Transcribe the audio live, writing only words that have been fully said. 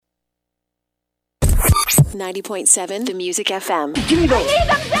90.7 The Music FM. Give me those. I need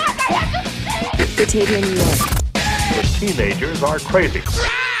them back! I have to see! Batavia, New York. The teenagers are crazy.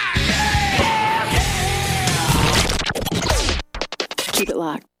 Keep it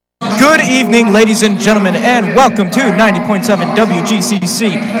locked. Good evening, ladies and gentlemen, and welcome to 90.7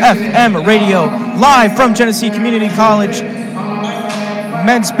 WGCC FM Radio, live from Genesee Community College.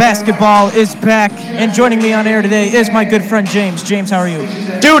 Men's basketball is back, and joining me on air today is my good friend James. James, how are you?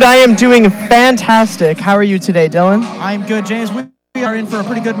 Dude, I am doing fantastic. How are you today, Dylan? I'm good, James. We are in for a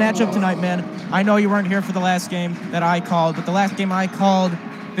pretty good matchup tonight, man. I know you weren't here for the last game that I called, but the last game I called,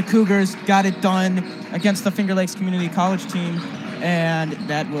 the Cougars got it done against the Finger Lakes Community College team. And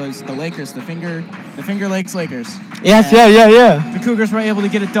that was the Lakers, the Finger Lakes Lakers. Yes, and yeah. The Cougars were able to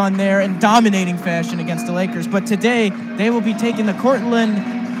get it done there in dominating fashion against the Lakers. But today, they will be taking the Cortland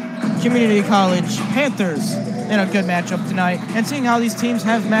Community College Panthers in a good matchup tonight. And seeing how these teams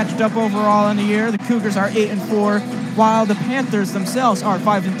have matched up overall in the year, the Cougars are 8-4, while the Panthers themselves are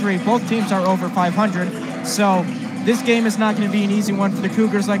 5-3. Both teams are over 500. So this game is not going to be an easy one for the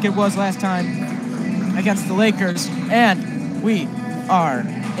Cougars like it was last time against the Lakers. And we are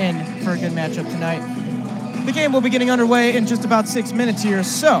in for a good matchup tonight. The game will be getting underway in just about 6 minutes here,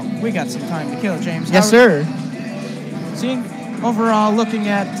 so we got some time to kill, James. Yes, sir. Seeing overall, looking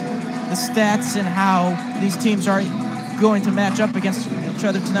at the stats and how these teams are going to match up against each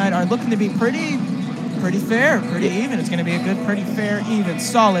other tonight are looking to be pretty fair, pretty even. It's going to be a good, pretty fair, even,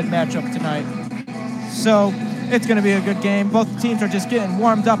 solid matchup tonight. So it's going to be a good game. Both teams are just getting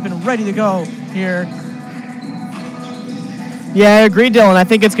warmed up and ready to go here. Yeah, I agree, Dylan. I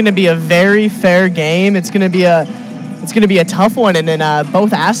think it's going to be a very fair game. It's going to be a tough one, and in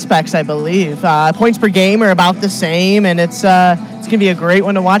both aspects, I believe. Points per game are about the same, and it's going to be a great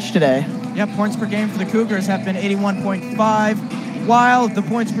one to watch today. Yep, points per game for the Cougars have been 81.5, while the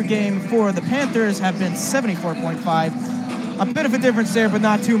points per game for the Panthers have been 74.5. A bit of a difference there, but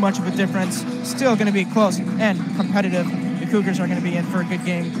not too much of a difference. Still going to be close and competitive. The Cougars are going to be in for a good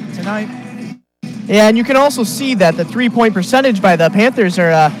game tonight. Yeah, and you can also see that the three-point percentage by the Panthers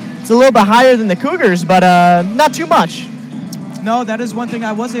are it's a little bit higher than the Cougars, but not too much. No, that is one thing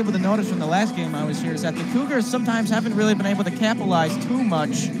I was able to notice from the last game I was here, is that the Cougars sometimes haven't really been able to capitalize too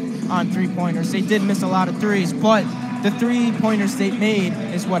much on three-pointers. They did miss a lot of threes, but the three-pointers they made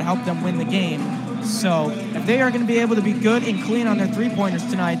is what helped them win the game. So if they are going to be able to be good and clean on their three-pointers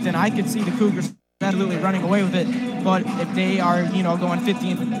tonight, then I could see the Cougars absolutely running away with it. But if they are, going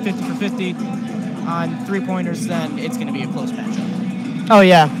 50 for 50 on three-pointers, then it's going to be a close matchup. Oh,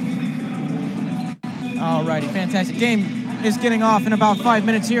 yeah. Alrighty, fantastic. Game is getting off in about 5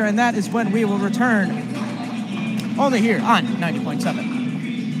 minutes here, and that is when we will return only here on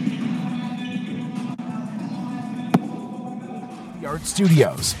 90.7. Yard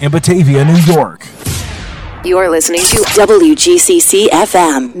Studios in Batavia, New York. You're listening to WGCC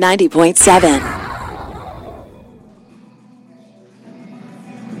FM 90.7.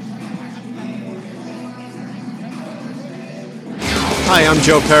 Hi, I'm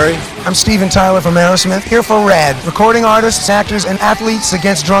Joe Perry. I'm Steven Tyler from Aerosmith, here for RAD, recording artists, actors, and athletes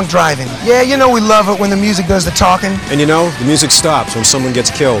against drunk driving. Yeah, we love it when the music does the talking. And the music stops when someone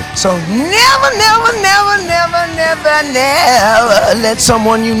gets killed. So never let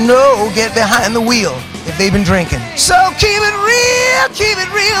someone get behind the wheel if they've been drinking. So keep it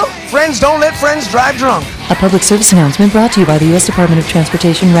real. Friends don't let friends drive drunk. A public service announcement brought to you by the U.S. Department of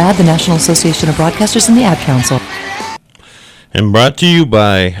Transportation, RAD, the National Association of Broadcasters, and the Ad Council. And brought to you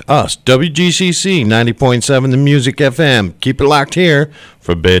by us, WGCC 90.7 The Music FM. Keep it locked here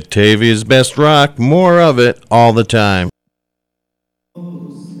for Batavia's best rock. More of it all the time.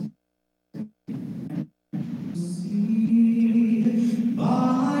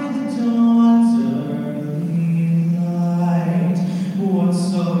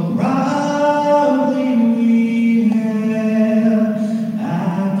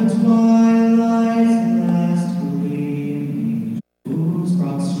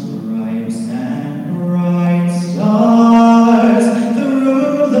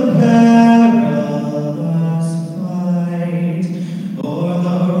 Or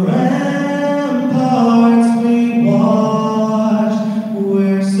the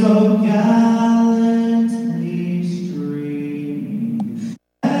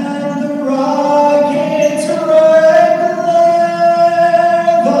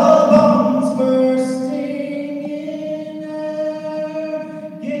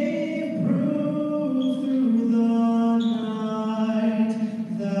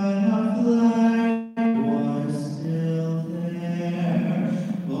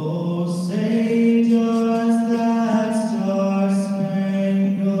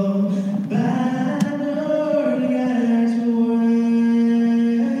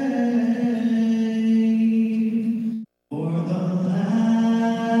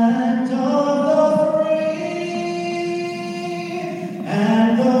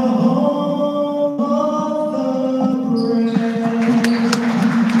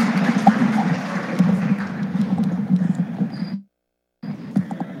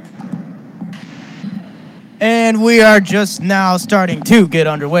we are just now starting to get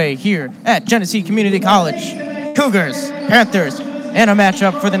underway here at Genesee Community College. Cougars, Panthers, and a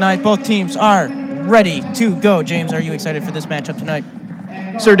matchup for the night. Both teams are ready to go. James, are you excited for this matchup tonight?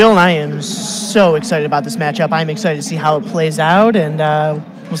 Sir Dylan, I am so excited about this matchup. I'm excited to see how it plays out, and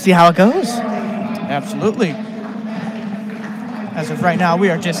we'll see how it goes. Absolutely. As of right now, we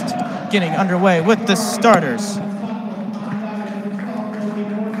are just getting underway with the starters.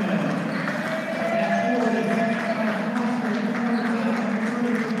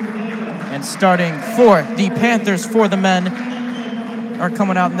 And starting for the Panthers for the men are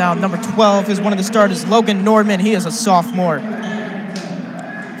coming out now. Number 12 is one of the starters, Logan Norman. He is a sophomore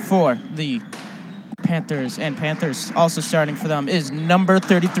for the Panthers. And Panthers also starting for them is number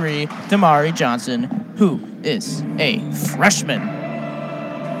 33, Damari Johnson, who is a freshman.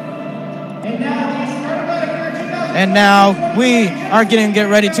 And now we are getting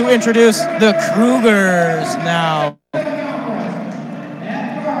ready to introduce the Cougars now.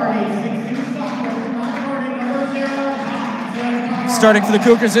 Starting for the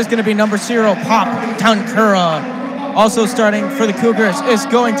Cougars is going to be number 0, Pop Tankura. Also starting for the Cougars is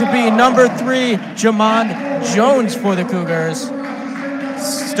going to be number 3, Jamond Jones for the Cougars.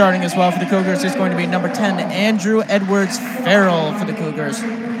 Starting as well for the Cougars is going to be number 10, Andrew Edwards Farrell for the Cougars.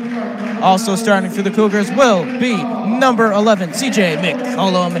 Also starting for the Cougars will be number 11, CJ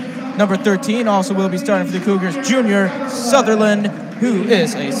McCollum. Number 13 also will be starting for the Cougars, Junior Sutherland, who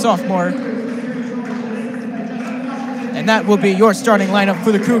is a sophomore. And that will be your starting lineup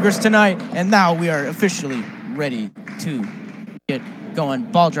for the Cougars tonight. And now we are officially ready to get going.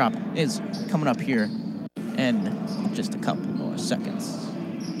 Ball drop is coming up here in just a couple more seconds.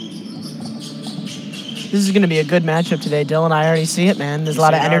 This is going to be a good matchup today, Dylan. I already see it, man. There's a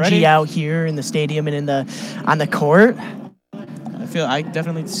lot of energy out here in the stadium and on the court. I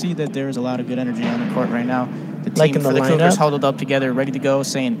definitely see that there is a lot of good energy on the court right now. The team like in for the the Cougars lineup. huddled up together, ready to go,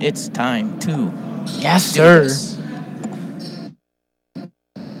 saying it's time to. Yes, sir.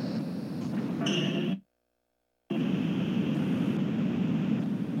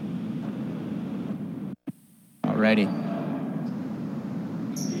 Alrighty.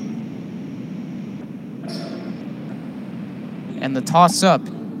 And the toss-up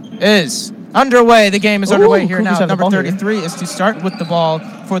is underway. The game is underway here Cougars now. have the Number ball here. 33 is to start with the ball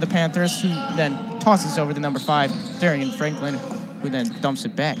for the Panthers, who then tosses over to number 5, Darian Franklin, who then dumps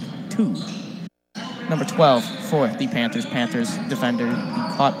it back to number 12 for the Panthers. Panthers defender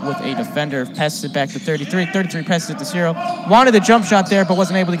caught with a defender, passes it back to 33. 33 passes it to 0. Wanted a jump shot there, but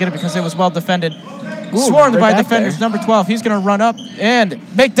wasn't able to get it because it was well defended. Swarmed by defenders. Number 12, he's going to run up and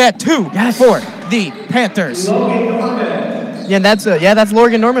make that 2 for the Panthers. Yeah, that's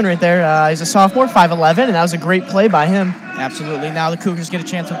Logan Norman right there. He's a sophomore, 5'11", and that was a great play by him. Absolutely. Now the Cougars get a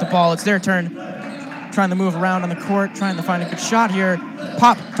chance with the ball. It's their turn. Trying to move around on the court, trying to find a good shot here.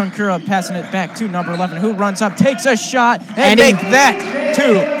 Pop Tankura passing it back to number 11, who runs up, takes a shot, and make that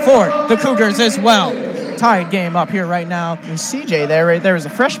 2 for the Cougars as well. Tied game up here right now. And CJ right there as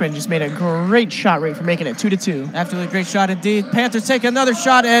a freshman just made a great shot right for making it 2-2. Absolutely great shot indeed. Panthers take another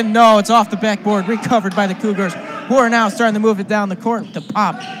shot, and no, it's off the backboard. Recovered by the Cougars, who are now starting to move it down the court to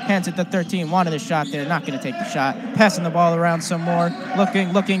Pop. Hands it to 13. Wanted a shot there. Not going to take the shot. Passing the ball around some more.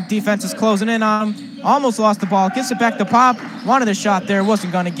 Looking. Defense is closing in on him. Almost lost the ball. Gets it back to Pop. Wanted a shot there.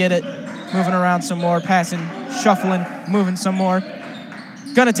 Wasn't going to get it. Moving around some more. Passing, shuffling, moving some more.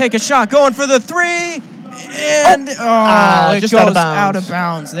 Going to take a shot. Going for the 3. And it just goes out of bounds. out of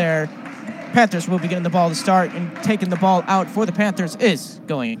bounds there. Panthers will be getting the ball to start, and taking the ball out for the Panthers is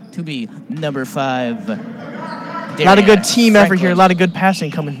going to be number 5. A lot of good team effort here. A lot of good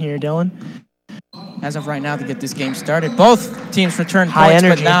passing coming here, Dylan. As of right now, to get this game started, both teams return High points,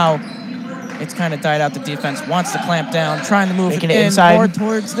 energy. but now it's kind of died out. The defense wants to clamp down, trying to move Making it it in inside. more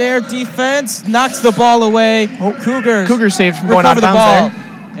towards their defense. Knocks the ball away. Cougars saved from going out recover of the ball. bounds there.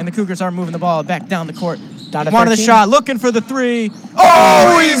 And the Cougars are moving the ball back down the court. Down to Wanted the 13. shot, looking for the 3.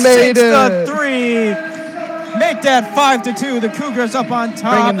 Oh, he made takes it. the 3. Make that 5-2. The Cougars up on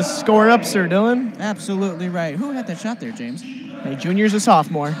top. Bringing the score up, Sir Dylan. Absolutely right. Who had that shot there, James? Hey, Junior's a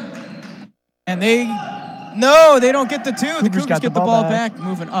sophomore. And they don't get the 2. The Cougars got get the ball back,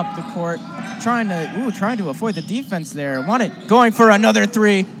 moving up the court, trying to avoid the defense there. Going for another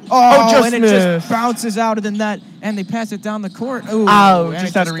 3. Just and it just missed. bounces out of the net, and they pass it down the court. Ooh, Ow, and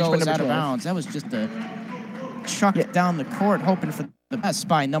just it out of reach by goes number out of 12. bounds. That was just a chuck down the court, hoping for the best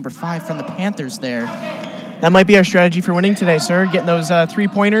by number 5 from the Panthers there. That might be our strategy for winning today, sir. Getting those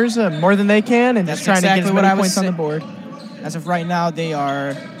 3-pointers more than they can, and just trying to get as many points on the board. As of right now, they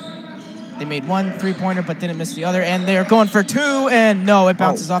made 1 3-pointer, but didn't miss the other, and they're going for 2, and no, it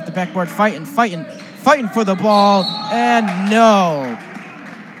bounces off the backboard. Fighting fighting for the ball, and no.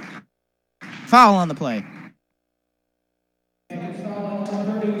 Foul on the play.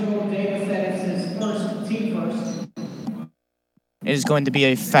 It is going to be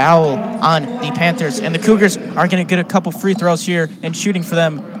a foul on the Panthers, and the Cougars are going to get a couple free throws here, and shooting for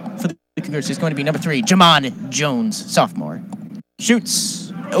them, for the Cougars, is going to be number 3, Jamon Jones, sophomore.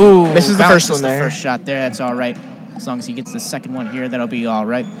 Shoots. Ooh, this is the first one there. The first shot there, that's all right. As long as he gets the second one here, that'll be all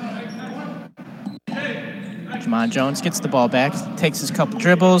right. Jamon Jones gets the ball back, takes his couple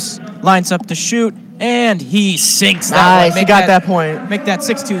dribbles, lines up to shoot, and he sinks that one. Nice, he got that point. Make that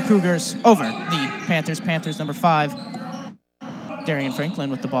 6-2 Cougars over the Panthers. Panthers number 5. Darian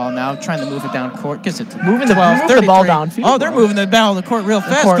Franklin with the ball now, trying to move it down court. Gets it to moving the ball downfield. Oh, they're moving the ball the court real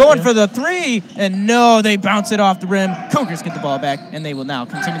fast. Going for the 3, and no, they bounce it off the rim. Cougars get the ball back, and they will now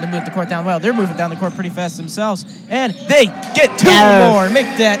continue to move the court down. Well, they're moving down the court pretty fast themselves, and they get 2 more.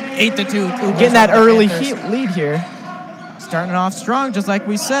 Make that 8-2. Cougars getting that early lead here. Starting off strong, just like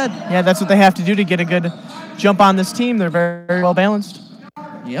we said. Yeah, that's what they have to do to get a good jump on this team. They're very, very well balanced.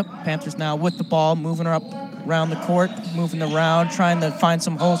 Yep, Panthers now with the ball, moving her up around the court, moving around, trying to find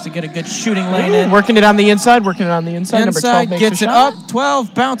some holes to get a good shooting lane in. Working it on the inside, Number 12 makes gets a it shot. up.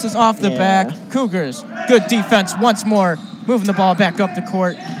 12 bounces off the back. Cougars, good defense once more. Moving the ball back up the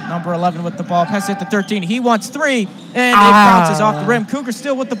court. Number 11 with the ball. Pass it to 13. He wants 3, and it bounces off the rim. Cougars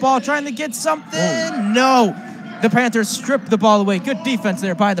still with the ball, trying to get something. No. The Panthers strip the ball away. Good defense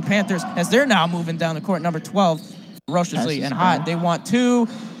there by the Panthers as they're now moving down the court. Number 12, ferociously and hot. They want 2,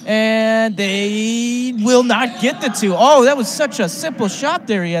 and they will not get the 2. Oh, that was such a simple shot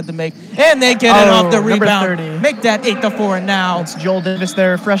there he had to make. And they get it off the rebound. 30. Make that 8-4 now. It's Joel Davis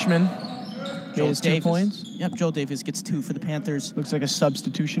there, freshman. Joel Davis. 2 points. Yep, Joel Davis gets 2 for the Panthers. Looks like a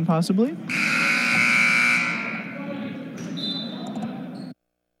substitution possibly.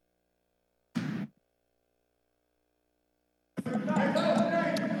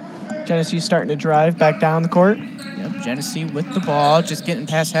 Genesee starting to drive back down the court. Yep, Genesee with the ball, just getting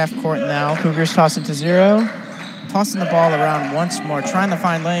past half court now. Cougars toss it to 0. Tossing the ball around once more, trying to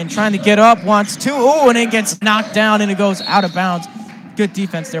find lane, trying to get up, wants 2. Oh, and it gets knocked down, and it goes out of bounds. Good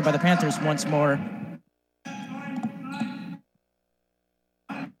defense there by the Panthers once more.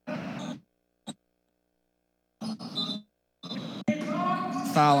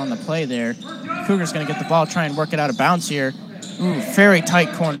 Foul on the play there. Cougars going to get the ball, try and work it out of bounds here. Ooh, very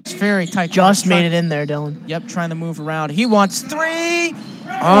tight corners, very tight corners. Just made it in there, Dylan. Yep, trying to move around. He wants 3.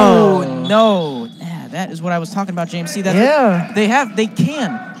 Oh, no. Yeah, that is what I was talking about, James. See that? Yeah. They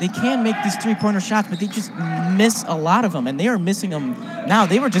can make these 3-pointer shots, but they just miss a lot of them, and they are missing them now.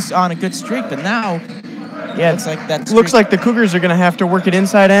 They were just on a good streak, but now yeah, looks like the Cougars are going to have to work it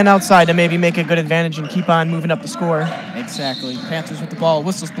inside and outside to maybe make a good advantage and keep on moving up the score. Exactly. Panthers with the ball.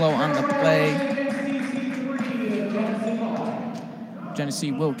 Whistles blow on the play.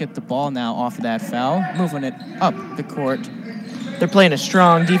 Genesee will get the ball now off of that foul, moving it up the court. They're playing a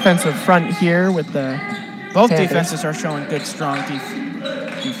strong defensive front here with the both Panthers. Defenses are showing good, strong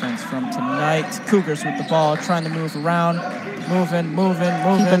defense from tonight. Cougars with the ball, trying to move around, moving.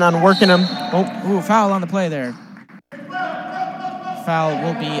 Keeping on working them. Oh, foul on the play there. Foul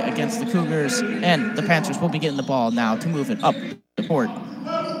will be against the Cougars, and the Panthers will be getting the ball now to move it up the court.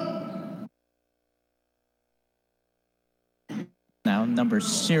 Now, number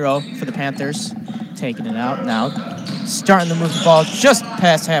 0 for the Panthers, taking it out now. Starting to move the ball just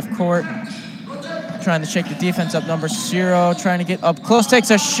past half court. Trying to shake the defense up, number 0, trying to get up close,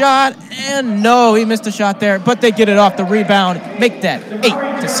 takes a shot, and no, he missed a shot there, but they get it off the rebound. Make that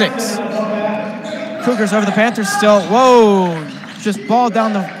 8-6. Cougars over the Panthers still. Whoa, just ball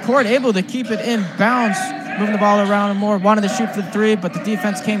down the court, able to keep it in bounds. Moving the ball around and more, wanted to shoot for the 3, but the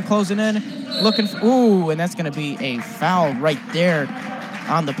defense came closing in. Looking for, ooh, and that's going to be a foul right there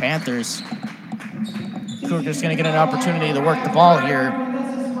on the Panthers. Cougars going to get an opportunity to work the ball here.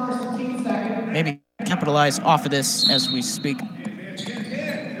 Maybe capitalize off of this as we speak.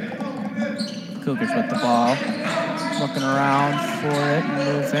 Cougars with the ball. Looking around for it,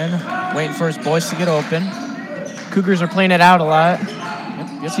 moving. Waiting for his boys to get open. Cougars are playing it out a lot.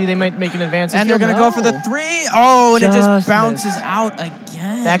 Yep. See, they might make an advance. And they're going to go for the 3. Oh, and it just bounces out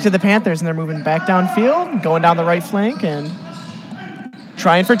again. Back to the Panthers, and they're moving back downfield, going down the right flank, and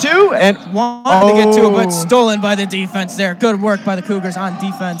trying for 2. And wanted to get 2, but stolen by the defense there. Good work by the Cougars on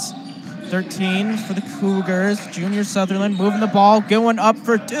defense. 13 for the Cougars. Junior Sutherland moving the ball, going up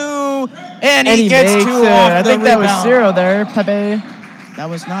for 2. And he gets 2 off the I think rebound. that was 0 there, Pepe. That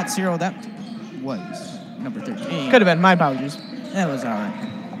was not 0. That was number 13. Could have been. My apologies. That was all right.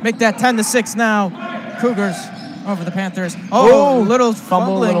 Make that 10-6 now. Cougars over the Panthers. Oh, little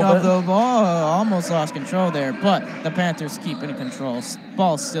fumble a fumbling little of bit. the ball. Almost lost control there, but the Panthers keep it in control.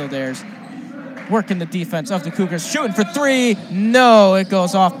 Ball's still theirs. Working the defense of the Cougars. Shooting for three. No, it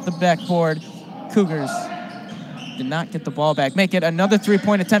goes off the backboard. Cougars did not get the ball back. Make it another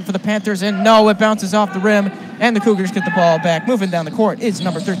three-point attempt for the Panthers, and no, it bounces off the rim, and the Cougars get the ball back. Moving down the court is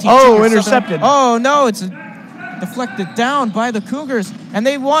number 13. Oh, Cougars intercepted. Oh, no, it's deflected down by the Cougars, and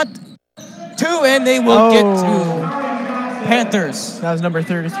they want two, and they will get two. Panthers. That was number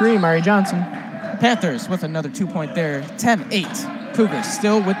 33, Mari Johnson. Panthers with another 2-point there. 10-8. Cougars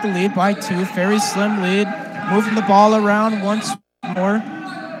still with the lead by 2. Very slim lead. Moving the ball around once more.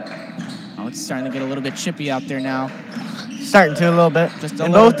 Oh, it's starting to get a little bit chippy out there now. Starting to a little bit. Just a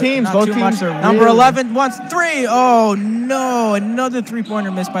and little both bit, teams not too much. are Number really 11 wants three. Oh, no. Another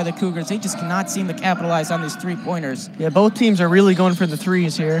three-pointer missed by the Cougars. They just cannot seem to capitalize on these three-pointers. Yeah, both teams are really going for the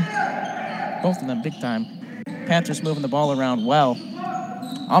threes here. Both of them big time. Panthers moving the ball around well.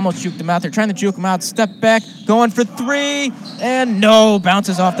 Almost juked them out. They're trying to juke them out. Step back, going for three, and no,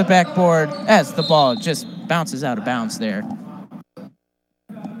 bounces off the backboard as the ball just bounces out of bounds there.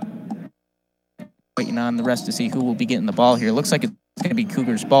 Waiting on the rest to see who will be getting the ball here. Looks like it's going to be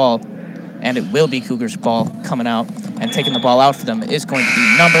Cougars ball, and it will be Cougars ball coming out, and taking the ball out for them is going to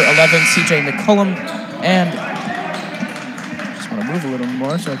be number 11, CJ McCullum, and just want to move a little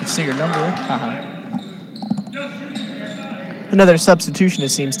more so I can see your number. Another substitution, it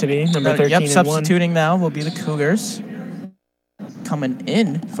seems to be. Number 13 Yep, and substituting now will be the Cougars. Coming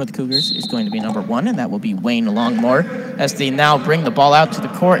in for the Cougars is going to be number 1, and that will be Wayne Longmore. As they now bring the ball out to the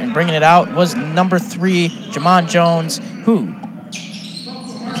court, and bringing it out was number 3, Jamon Jones, who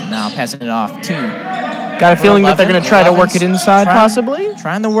is now passing it off to Got a feeling that they're going to try to work it inside, possibly?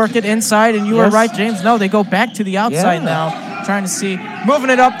 Trying to work it inside, and you are right, James. No, they go back to the outside now. Trying to see, moving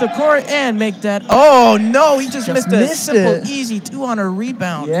it up the court and make that. Oh, no, he just missed a simple, easy 2 on a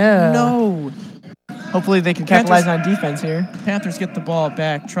rebound. Yeah. No. Hopefully they can capitalize on defense here. Panthers get the ball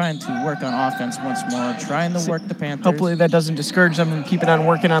back, trying to work on offense once more, trying to work the Panthers. Hopefully that doesn't discourage them from keeping on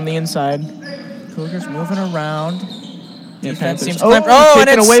working on the inside. Cougars moving around. Yeah, Defense seems and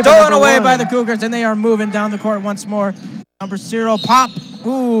it's away stolen away by the Cougars, and they are moving down the court once more. Number 0, Pop.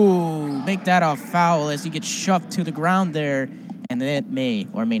 Ooh, make that a foul as he gets shoved to the ground there. And it may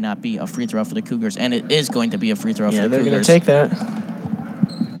or may not be a free throw for the Cougars, and it is going to be a free throw for the Cougars. Yeah, they're going to take that.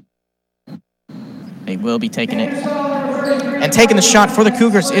 They will be taking it. And taking the shot for the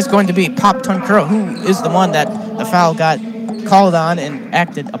Cougars is going to be Pop Tunkura, who is the one that the foul got called on and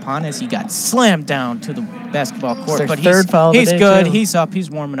acted upon as he got slammed down to the basketball court. But he's good. Too. He's up. He's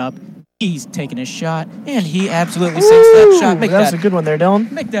warming up. He's taking his shot, and he absolutely sinks that shot. That was a good one there,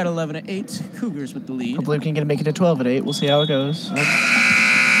 Dylan. Make that 11-8. Cougars with the lead. Hopefully we can make it to 12-8. We'll see how it goes.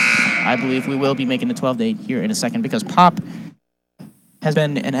 I believe we will be making the 12-8 here in a second because Pop has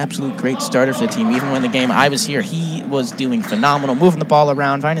been an absolute great starter for the team. Even when the game I was here, he was doing phenomenal, moving the ball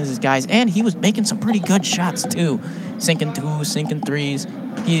around, finding his guys, and he was making some pretty good shots too. Sinking 2s, sinking 3s.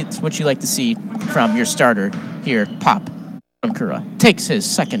 It's what you like to see from your starter here, Pop Tunkura. Takes his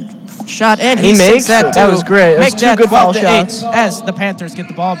second shot, and he makes that too. That was great. That was 2 good foul shots. As the Panthers get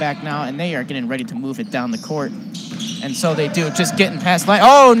the ball back now, and they are getting ready to move it down the court. And so they do, just getting past line.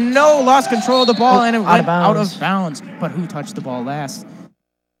 Oh, no, lost control of the ball, and it went out of bounds. But who touched the ball last?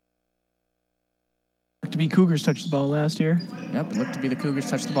 Looked to be Cougars touched the ball last year. Yep, it looked to be the Cougars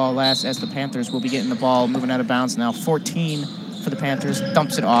touched the ball last, as the Panthers will be getting the ball, moving out of bounds now. 14 for the Panthers,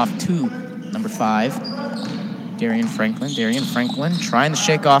 dumps it off to number 5, Darian Franklin. Darian Franklin trying to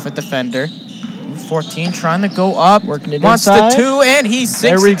shake off a defender. 14 trying to go up, working it wants inside. the 2, and he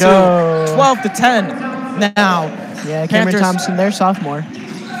sinks there we go. 12-10 now. Yeah, Cameron Thompson there, sophomore.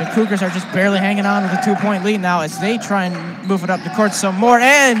 The Cougars are just barely hanging on with a 2-point lead now as they try and move it up the court some more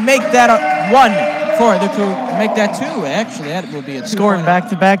and make that a 1 for the Cougars. Make that 2, actually. That will be a 2. Scoring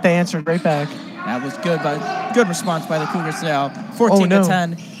back-to-back, they answered right back. That was good, but good response by the Cougars now.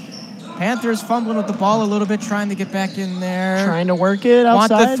 14-10. Panthers fumbling with the ball a little bit, trying to get back in there. Trying to work it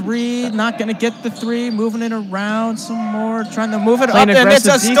outside. Want the 3, not going to get the 3. Moving it around some more, trying to move it Playing up, and it's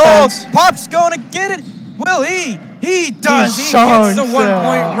a defense. stall. Pop's going to get it. Will he? He does. He gets the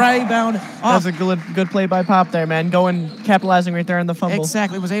 1-point rebound. That was a good play by Pop there, man. Capitalizing right there on the fumble.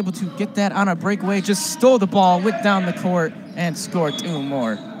 Exactly. Was able to get that on a breakaway. Just stole the ball, went down the court, and scored 2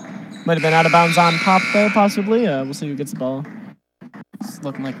 more. Might have been out of bounds on Pop there, possibly. We'll see who gets the ball. It's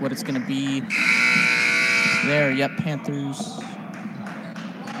looking like what it's going to be there. Yep, Panthers.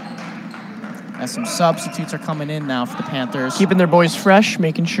 As some substitutes are coming in now for the Panthers. Keeping their boys fresh,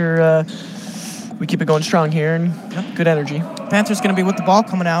 making sure we keep it going strong here, and good energy. Panthers going to be with the ball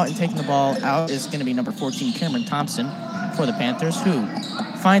coming out, and taking the ball out is going to be number 14, Cameron Thompson, for the Panthers, who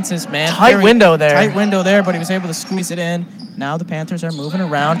finds his man. Tight window there, but he was able to squeeze it in. Now the Panthers are moving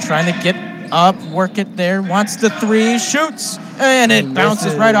around, trying to get up, work it there. Wants the three, shoots, and it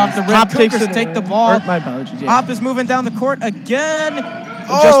bounces right off the rim. Pop takes Cougars it. take the ball. My apologies. Yeah. Pop is moving down the court again.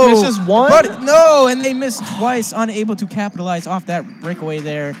 Just misses one? But no, and they missed twice, unable to capitalize off that breakaway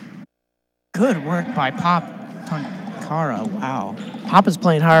there. Good work by Pop Tonkara. Wow. Pop is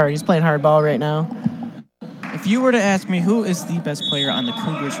playing hard. He's playing hard ball right now. If you were to ask me who is the best player on the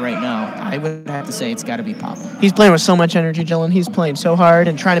Cougars right now, I would have to say it's got to be Pop. He's playing with so much energy, Dylan. He's playing so hard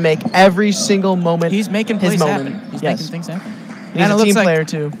and trying to make every single moment He's making his plays moment. happen. He's Yes. making things happen. He's a team player,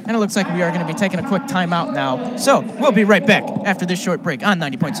 too. And it looks like we are going to be taking a quick timeout now. So we'll be right back after this short break on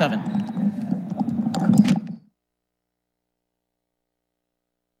 90.7.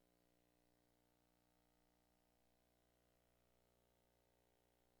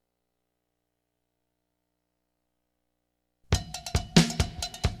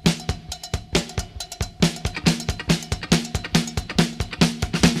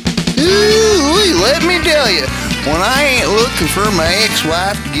 Let me tell you, when I ain't looking for my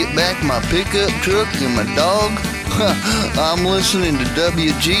ex-wife to get back my pickup truck and my dog, I'm listening to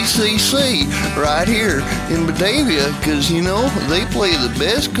WGCC right here in Batavia, because, you know, they play the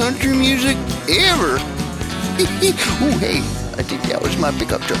best country music ever. Ooh, hey, I think that was my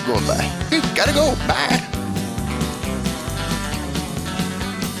pickup truck going by. Gotta go, bye.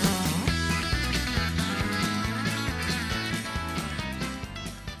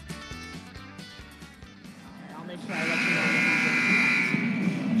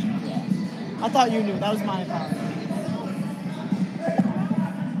 I thought you knew. That was my fault.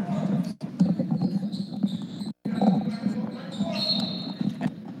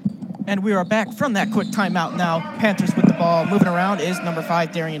 And we are back from that quick timeout now. Panthers with the ball. Moving around is number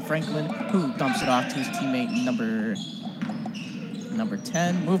 5, Darian Franklin, who dumps it off to his teammate number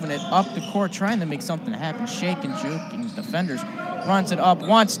 10. Moving it up the court, trying to make something happen. Shaking, juking defenders. Runs it up,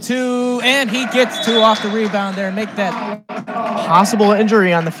 wants two, and he gets two off the rebound there. Make that possible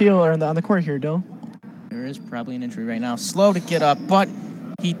injury on the field or on the court here, Dill. There is probably an injury right now. Slow to get up, but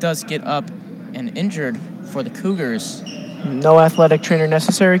he does get up and injured for the Cougars. No athletic trainer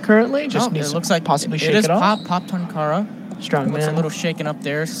necessary currently. Just needs it looks like possibly shake it up. Pop Tonkara. Strong looks man. A little shaken up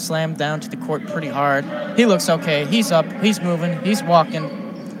there. Slammed down to the court pretty hard. He looks okay. He's up. He's moving. He's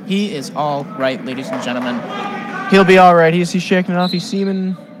walking. He is all right, ladies and gentlemen. He'll be all right. He's shaking it off. He's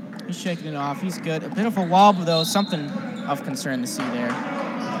seeming. He's shaking it off. He's good. A bit of a wobble, though. Something of concern to see there.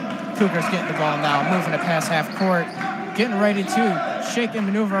 Cougars getting the ball now. Moving it past half court. Getting ready to shake and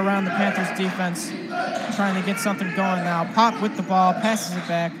maneuver around the Panthers defense. Trying to get something going now. Pop with the ball. Passes it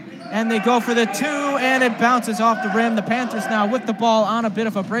back. And they go for the two. And it bounces off the rim. The Panthers now with the ball on a bit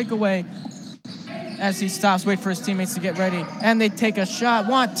of a breakaway. As he stops, wait for his teammates to get ready. And they take a shot.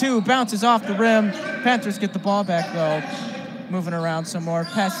 Want two. Bounces off the rim. Panthers get the ball back, though. Moving around some more.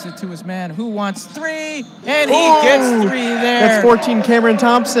 Passes it to his man who wants three. And he gets three there. That's 14, Cameron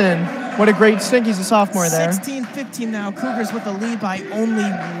Thompson. What a great stink. He's a sophomore there. 16-15 now. Cougars with the lead by only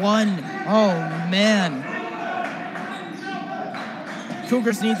one. Oh, man.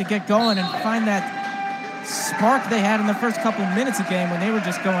 Cougars need to get going and find that spark they had in the first couple minutes of the game when they were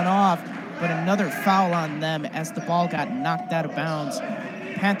just going off. But another foul on them as the ball got knocked out of bounds.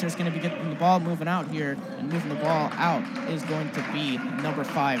 Panthers going to be getting the ball moving out here, and moving the ball out is going to be number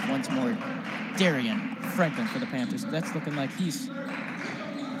 5 once more, Darian Franklin for the Panthers. That's looking like he's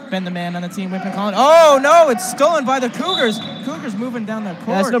been the man on the team we've been calling. Oh, no, it's stolen by the Cougars. Cougars moving down the court.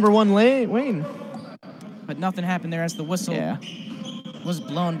 That's number 1, Wayne. But nothing happened there as the whistle was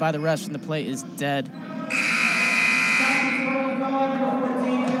blown by the refs, and the play is dead.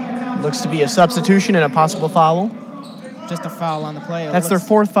 Looks to be a substitution and a possible foul. Just a foul on the play. That's their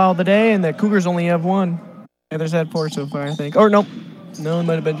 4th foul of the day, and the Cougars only have 1. Yeah, there's had 4 so far, I think. Or no, it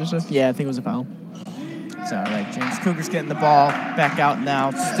might have been just a. Yeah, I think it was a foul. It's all right, James. Cougars getting the ball back out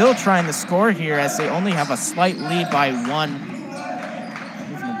now. Still trying to score here as they only have a slight lead by 1.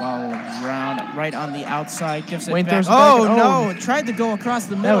 Moving the ball around right on the outside. Gives it back. Oh, no. It tried to go across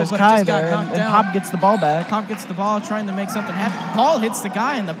the middle, but it just got knocked down. And Pop gets the ball back. Pop gets the ball, trying to make something happen. Ball hits the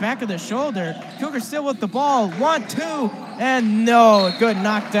guy in the back of the shoulder. Cougars still with the ball. 1, 2, and no. Good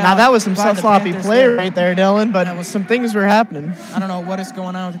knockdown. Now, that was some sloppy play right there, Dylan, but some things were happening. I don't know what is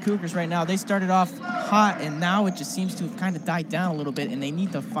going on with the Cougars right now. They started off hot, and now it just seems to have kind of died down a little bit, and they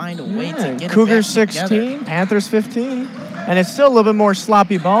need to find a way to get Cougars it back 16, together. Panthers 15, and it's still a little bit more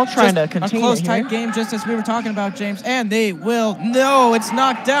sloppy ball trying to continue. A close, tight game, just as we were talking about, James, and they will. No, it's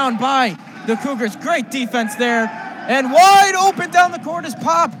knocked down by the Cougars. Great defense there, And wide open down the court is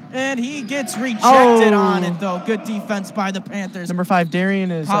Pop, and he gets rejected on it, though. Good defense by the Panthers. Number 5,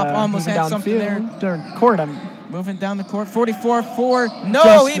 Darian is Pop almost had something there. Court, moving down the court, 44-4.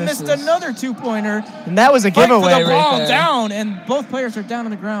 No, he missed another two-pointer. And that was a giveaway right there. Fight for the ball there. down, and both players are down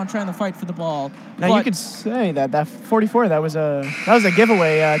on the ground trying to fight for the ball. Now you could say that 44, that was a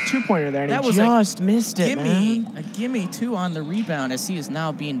giveaway two-pointer there, and he just missed it, man. A gimme two on the rebound as he is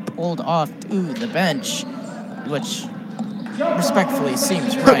now being pulled off to the bench, which respectfully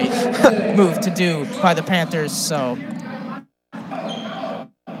seems right move to do by the Panthers. So,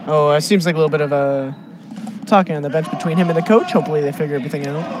 it seems like a little bit of a talking on the bench between him and the coach. Hopefully they figure everything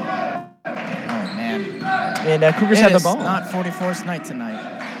out. Oh man! And Cougars have the ball. Not 44's night tonight.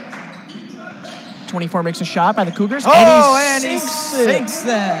 24 makes a shot by the Cougars. And he sinks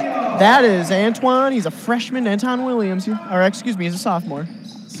that. That is Antoine. He's a freshman. Anton Williams. He's a sophomore.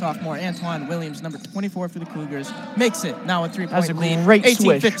 Antoine Williams, number 24 for the Cougars, makes it. Now a three-point lead. Great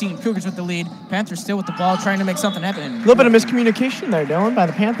 18-15. Cougars with the lead. Panthers still with the ball, trying to make something happen. A little bit of miscommunication there, Dylan, by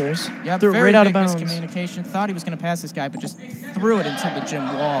the Panthers. Yeah, threw it very right out big of bounds. Miscommunication. Thought he was going to pass this guy, but just threw it into the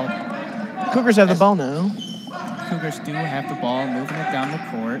gym wall. Cougars have the ball now. Cougars do have the ball, moving it down the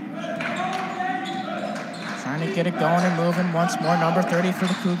court. Trying to get it going and moving once more. Number 30 for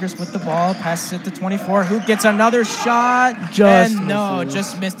the Cougars with the ball. Passes it to 24, who gets another shot. Just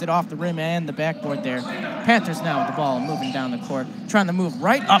missed it off the rim and the backboard there. Panthers now with the ball, moving down the court. Trying to move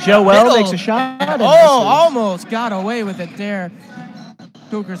right up the middle. makes a shot. Almost got away with it there.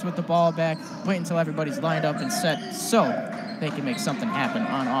 Cougars with the ball back. Wait until everybody's lined up and set so they can make something happen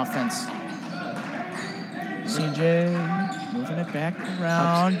on offense. CJ moving it back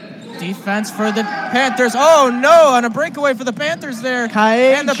around. Defense for the Panthers. Oh no, on a breakaway for the Panthers there.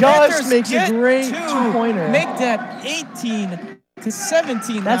 And the Panthers makes a great two-pointer. Make that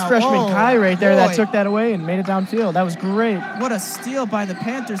 18-17. That's freshman Kai right there that took that away and made it downfield. That was great. What a steal by the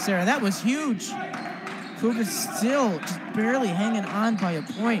Panthers there. That was huge. Cougars still just barely hanging on by a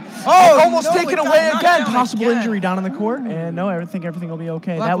point. Almost taken away again. Possible injury down on the court. And I think everything will be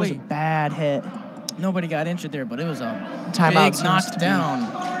okay. Luckily, that was a bad hit. Nobody got injured there, but it was a timeout big knockdown.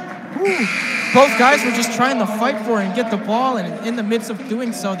 Both guys were just trying to fight for it and get the ball, and in the midst of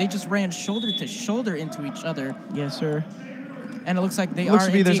doing so, they just ran shoulder to shoulder into each other. Yes, sir. And it looks like they are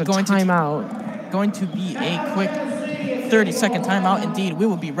indeed going to be a quick 30-second timeout. Indeed, we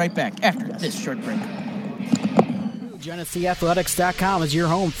will be right back after this short break. GeneseeAthletics.com is your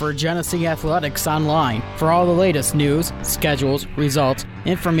home for Genesee Athletics online. For all the latest news, schedules, results,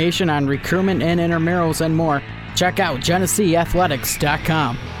 information on recruitment and intramurals and more, check out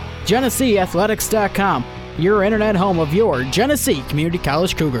GeneseeAthletics.com. GeneseeAthletics.com, your internet home of your Genesee Community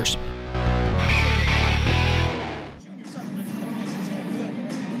College Cougars.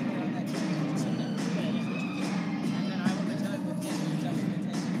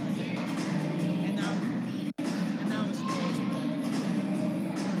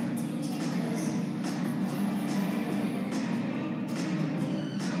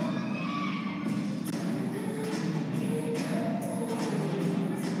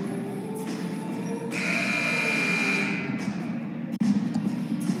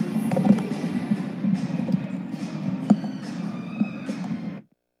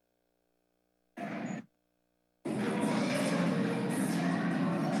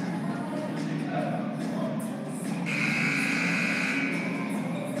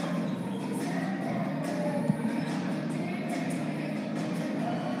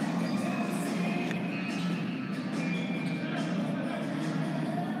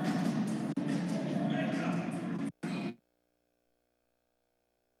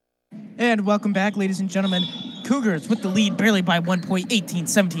 And welcome back, ladies and gentlemen. Cougars with the lead barely by 1 point,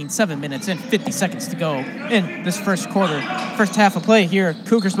 18-17, 7 minutes and 50 seconds to go in this first quarter. First half of play here.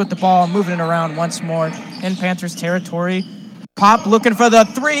 Cougars with the ball, moving it around once more in Panthers territory. Pop looking for the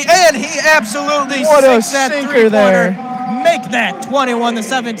three, and he absolutely sinks that three-pointer. There. Make that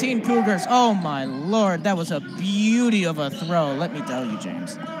 21-17 Cougars. Oh, my Lord. That was a beauty of a throw, let me tell you,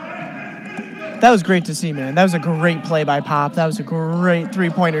 James. That was great to see, man. That was a great play by Pop. That was a great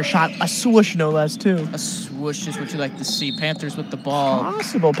three-pointer shot. A swoosh, no less, too. A swoosh is what you like to see. Panthers with the ball.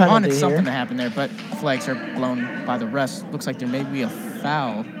 Possible penalty wanted something here. to happen there, but flags are blown by the refs. Looks like there may be a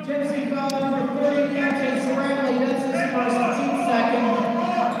foul.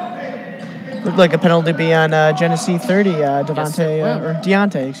 Looked like a penalty be on Genesee 30,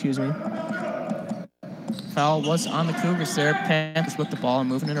 Deontay, excuse me. Foul was on the Cougars there. Panthers with the ball and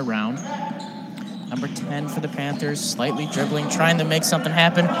moving it around. Number 10 for the Panthers, slightly dribbling, trying to make something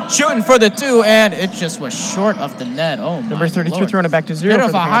happen. Shooting for the two, and it just was short of the net. Oh, my Number 32 Lord. throwing it back to zero Bit for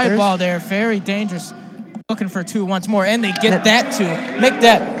of the a Panthers. high ball there, very dangerous. looking for 2 once more, and they get that 2. Make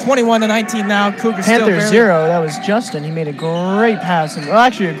that 21-19 now. Cougars still Panthers barely. 0. That was Justin. He made a great pass. Well,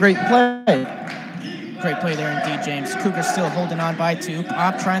 actually, a great play. Great play there indeed, James. Cougars still holding on by 2.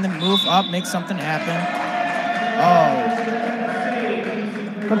 Pop trying to move up, make something happen.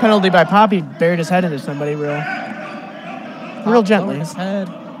 One penalty by Pop. He buried his head into somebody real gently. His head.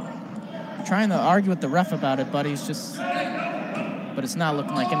 Trying to argue with the ref about it, but he's just... But it's not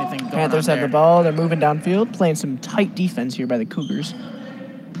looking like anything going Panthers on have the ball. They're moving downfield, playing some tight defense here by the Cougars.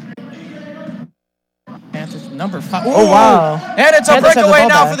 Panthers number 5. Oh, wow. And it's a Panthers have the breakaway ball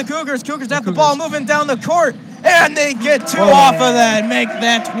now back. for the Cougars. Cougars have the ball moving down the court. And they get 2 off of that. Make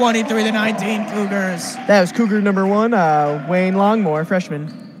that 23-19 Cougars. That was Cougar number 1, Wayne Longmore, freshman.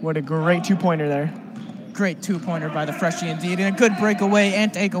 What a great 2-pointer there. Great 2-pointer by the freshie indeed. And a good breakaway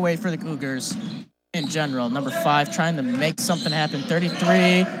and takeaway for the Cougars. In general, number 5 trying to make something happen.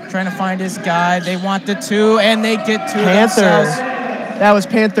 33 trying to find his guy. They want the 2, and they get 2 themselves. That was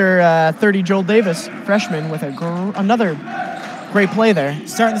Panther 30 Joel Davis, freshman, with another great play there.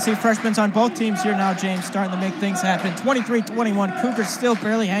 Starting to see freshmen on both teams here now, James. Starting to make things happen. 23-21. Cougars still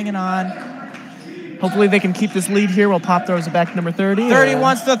barely hanging on. Hopefully they can keep this lead here while Pop throws it back to number 30. 30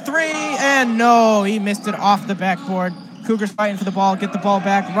 wants the 3, and no, he missed it off the backboard. Cougars fighting for the ball, get the ball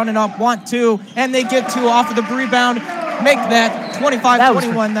back, running up, want 2, and they get 2 off of the rebound. Make that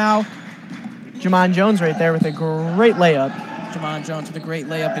 25-21 now. Jamon Jones right there with a great layup. Jamon Jones with a great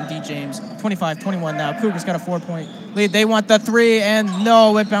layup indeed, James. 25-21 now. Cougars got a 4-point lead. They want the 3, and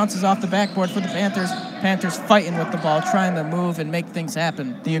no, it bounces off the backboard for the Panthers. Panthers fighting with the ball, trying to move and make things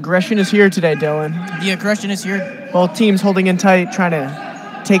happen. The aggression is here today, Dylan. The aggression is here. Both teams holding in tight, trying to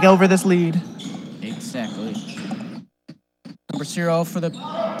take over this lead. Exactly. Number 0 for the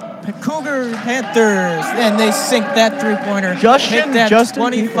Cougar Panthers, and they sink that 3-pointer. Justin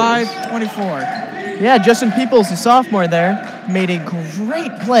 25-24. Yeah, Justin Peoples, the sophomore there, made a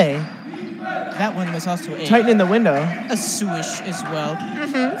great play. That one was also tightening the window. A swish as well.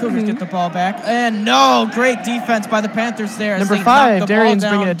 Cougars get the ball back, and no, great defense by the Panthers there. Number 5, Darian's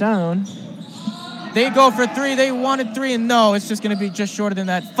bringing it down. They go for 3. They wanted 3, and no, it's just going to be just shorter than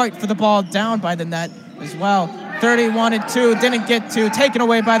that. Fight for the ball down by the net as well. 30 wanted 2, didn't get 2, taken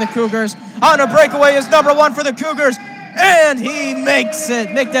away by the Cougars. On a breakaway is number 1 for the Cougars, and he makes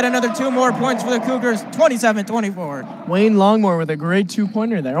it. Make that another 2 more points for the Cougars, 27-24. Wayne Longmore with a great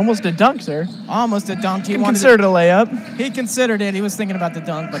 2-pointer there. Almost a dunk, sir. Almost a dunk. He considered a layup. He considered it. He was thinking about the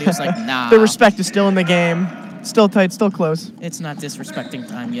dunk, but he was like, nah. The respect is still in the game. Still tight, still close. It's not disrespecting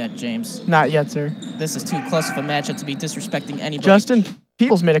time yet, James. Not yet, sir. This is too close of a matchup to be disrespecting anybody. Justin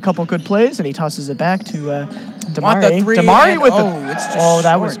Peoples made a couple good plays, and he tosses it back to Damari. Damari with it's just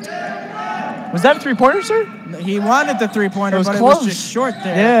that short. Was that a 3-pointer, sir? He wanted the 3-pointer, but it was just short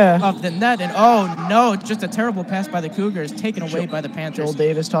there of the net. And oh no, just a terrible pass by the Cougars, taken away by the Panthers. Joel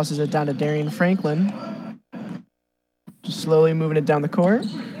Davis tosses it down to Darian Franklin. Just slowly moving it down the court.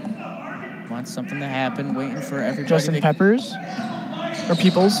 Wants something to happen, waiting for everybody. Justin Peppers. Or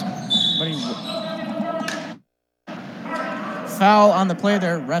Peoples. Foul on the play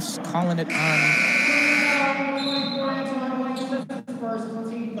there. Refs calling it on.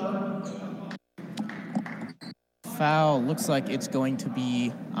 Foul looks like it's going to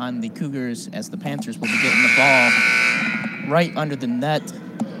be on the Cougars, as the Panthers will be getting the ball right under the net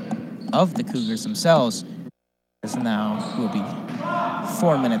of the Cougars themselves. Now will be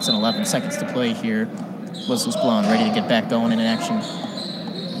 4 minutes and 11 seconds to play here. Whistle's blown, ready to get back going in action.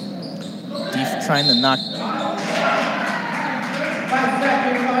 Trying to knock.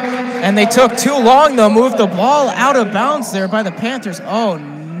 And they took too long, though. Moved the ball out of bounds there by the Panthers. Oh,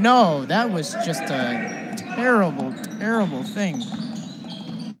 no. That was just a terrible, terrible thing.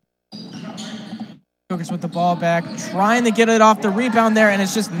 Cougars with the ball back, trying to get it off the rebound there, and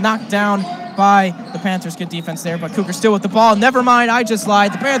it's just knocked down by the Panthers. Good defense there, but Cougars still with the ball. Never mind, I just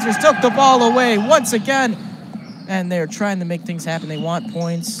lied. The Panthers took the ball away once again, and they're trying to make things happen. They want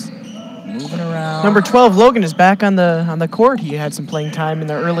points. Moving around. Number 12, Logan, is back on the court. He had some playing time in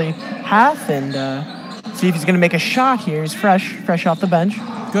the early half, and see if he's going to make a shot here. He's fresh off the bench.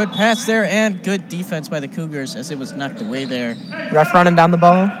 Good pass there, and good defense by the Cougars as it was knocked away there. Ref running down the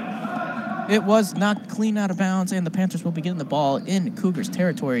ball. It was knocked clean out of bounds, and the Panthers will be getting the ball in Cougars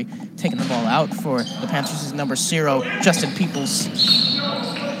territory. Taking the ball out for the Panthers is number 0, Justin Peoples.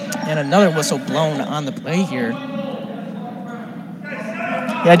 And another whistle blown on the play here.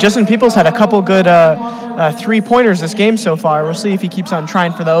 Yeah, Justin Peoples had a couple good 3-pointers this game so far. We'll see if he keeps on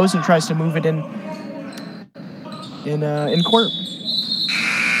trying for those and tries to move it in court.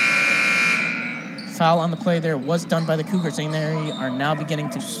 Foul on the play there was done by the Cougars, and they are now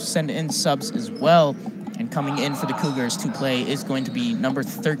beginning to send in subs as well. And coming in for the Cougars to play is going to be number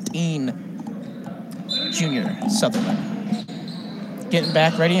 13, Junior Sutherland. Getting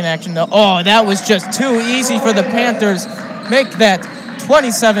back, ready in action, though. Oh, that was just too easy for the Panthers. Make that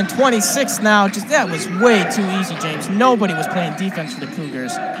 27-26 now. That was way too easy, James. Nobody was playing defense for the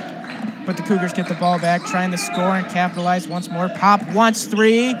Cougars. But the Cougars get the ball back, trying to score and capitalize once more. Pop wants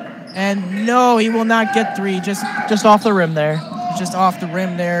 3, and no, he will not get 3. Just off the rim there. Just off the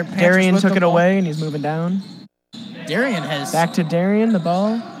rim there. Darian took it away, and he's moving down. Darian has... Back to Darian, the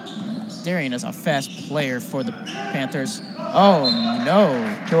ball. Darian is a fast player for the Panthers. Oh,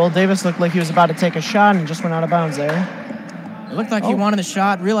 no. Joel Davis looked like he was about to take a shot and just went out of bounds there. It looked like he wanted the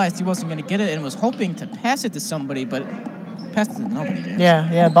shot, realized he wasn't going to get it, and was hoping to pass it to somebody, but passed it to nobody. James.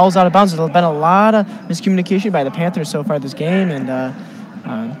 Yeah, ball's out of bounds. There's been a lot of miscommunication by the Panthers so far this game, and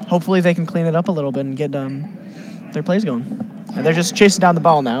hopefully they can clean it up a little bit and get their plays going. And they're just chasing down the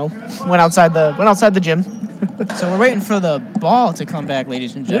ball now. Went outside the gym. So we're waiting for the ball to come back,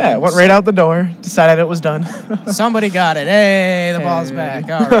 ladies and gentlemen. Yeah, it went right out the door. Decided it was done. Somebody got it. Hey, the ball's back.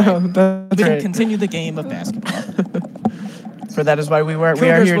 All right. We can right. continue the game of basketball. For that is why we are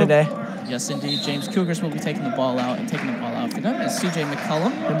here today. Yes, indeed, James. Cougars will be taking the ball out, and taking the ball out for them is C.J.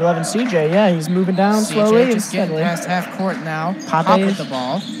 McCullum. Number 11, C.J., yeah, he's moving down slowly. C.J. just getting past half court now. Pop with the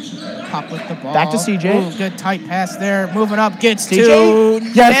ball. Pop with the ball. Back to C.J. Ooh, good tight pass there. Moving up, gets C.J.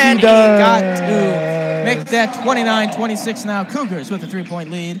 2. Yes, and he does. Got 2. Make that 29-26 now. Cougars with a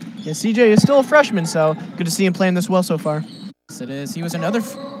 3-point lead. Yeah, C.J. is still a freshman, so good to see him playing this well so far. Yes, it is. He was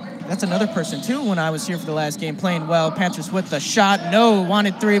that's another person, too, when I was here for the last game, playing well. Panthers with the shot. No,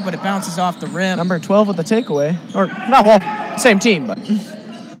 wanted 3, but it bounces off the rim. Number 12 with the takeaway. Or, not well, same team, but...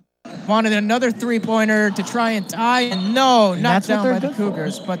 Wanted another 3-pointer to try and tie, and no, and knocked down by the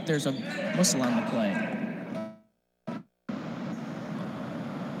Cougars, but there's a whistle on the play.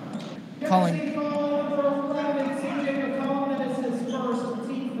 Calling.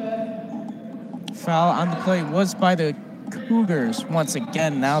 Foul on the play was by the Cougars. Once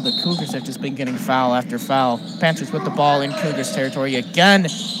again, now the Cougars have just been getting foul after foul. Panthers with the ball in Cougars territory again.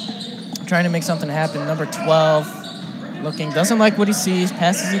 Trying to make something happen. Number 12 looking, doesn't like what he sees,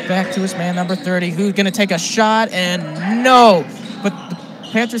 passes it back to his man, number 30, who's going to take a shot, and no. But the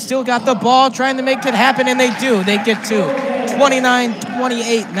Panthers still got the ball, trying to make it happen, and they do. They get 2.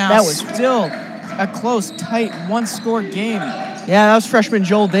 29-28 now. That was still a close, tight, one-score game. Yeah, that was freshman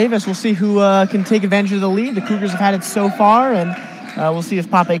Joel Davis. We'll see who can take advantage of the lead. The Cougars have had it so far, and we'll see if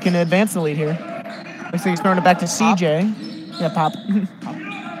Pape can advance the lead here. Looks like he's throwing it back to CJ. Yeah, Pop. Pop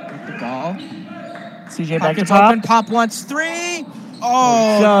with the ball. CJ Pop back to gets Pop. open. Pop wants 3.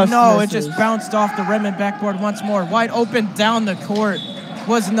 Oh, no, misses. it just bounced off the rim and backboard once more. Wide open down the court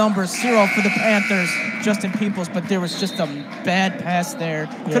was number 0 for the Panthers, Justin Peoples, but there was just a bad pass there.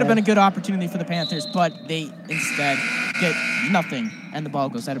 Could have been a good opportunity for the Panthers, but they instead get nothing, and the ball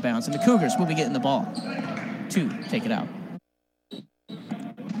goes out of bounds. And the Cougars will be getting the ball to take it out.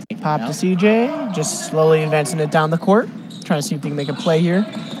 Pop to CJ, just slowly advancing it down the court, trying to see if they can make a play here.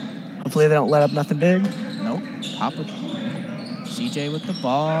 Hopefully they don't let up nothing big. Nope. Pop with CJ with the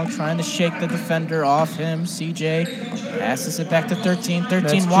ball, trying to shake the defender off him. CJ passes it back to 13.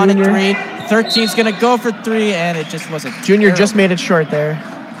 13 wanted 3. 13's going to go for 3, and it just wasn't. Junior just made it short there.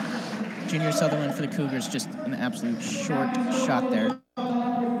 Junior Sutherland for the Cougars, just an absolute short shot there.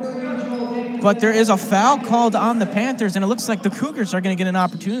 But there is a foul called on the Panthers, and it looks like the Cougars are going to get an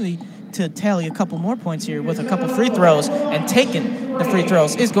opportunity to tally a couple more points here with a couple free throws, and taking the free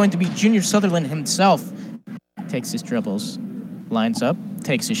throws is going to be Junior Sutherland himself. Takes his dribbles, lines up,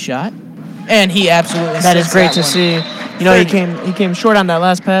 takes his shot, and he absolutely That is great to one. see. You know, he came short on that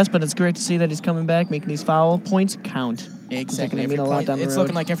last pass, but it's great to see that he's coming back, making these foul points count. Exactly. Mean a lot down the it's road.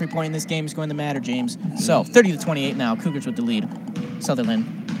 looking like every point in this game is going to matter, James. So 30-28 now. Cougars with the lead.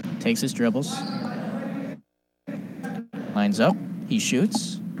 Sutherland takes his dribbles, lines up, he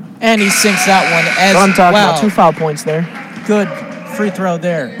shoots, and he sinks that one as what I'm talking well. about. 2 foul points there. Good free throw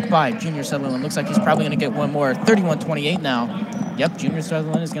there by Junior Sutherland. Looks like he's probably going to get one more. 31-28 now. Yep, Junior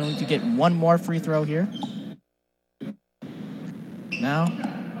Sutherland is going to get one more free throw here. Now.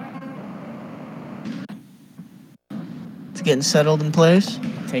 It's getting settled in place.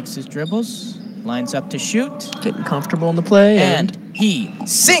 Takes his dribbles, lines up to shoot. Getting comfortable in the play. And he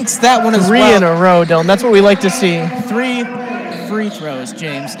sinks that one as 3 well. in a row, Dylan. That's what we like to see. 3 free throws,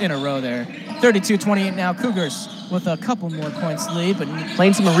 James, in a row there. 32-28 now. Cougars with a couple more points lead, but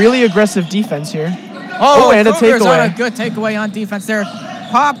playing some really aggressive defense here. Oh, and a Cougars takeaway. on a good takeaway on defense there.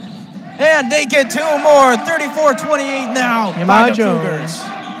 Pop, and they get 2 more. 34-28 now. By the Jones. Cougars.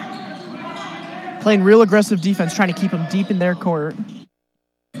 Playing real aggressive defense, trying to keep them deep in their court.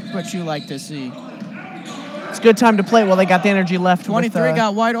 What you like to see. It's a good time to play while they got the energy left. 23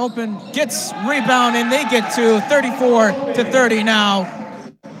 got wide open, gets rebound, and they get to 34-30 now.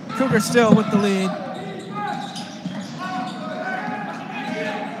 Cougars still with the lead.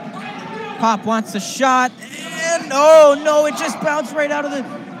 Pop wants the shot, and oh no, it just bounced right out of the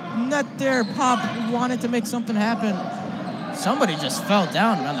net there. Pop wanted to make something happen. Somebody just fell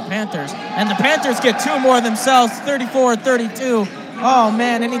down on the Panthers, and the Panthers get two more themselves, 34-32. Oh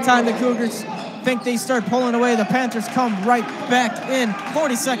man, anytime the Cougars think they start pulling away, the Panthers come right back in.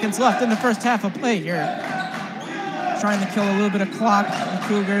 40 seconds left in the first half of play here. Trying to kill a little bit of clock, the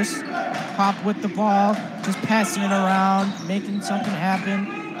Cougars. Pop with the ball, just passing it around, making something happen.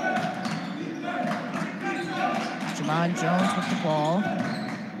 Jamon Jones with the ball.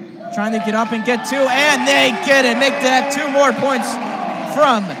 Trying to get up and get two, and they get it. Make that two more points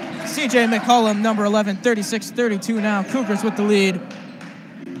from C.J. McCollum, number 11, 36-32 now. Cougars with the lead.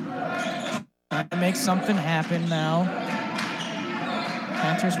 Trying to make something happen now.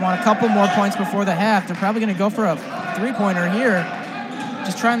 Panthers want a couple more points before the half. They're probably going to go for a three-pointer here.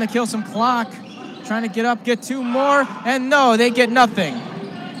 Just trying to kill some clock. Trying to get up, get two more, and no, they get nothing.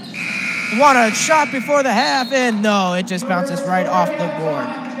 Want a shot before the half, and no, it just bounces right off the board.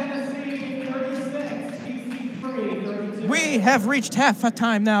 We have reached half a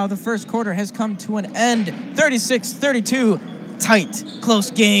time now. The first quarter has come to an end. 36-32. Tight, close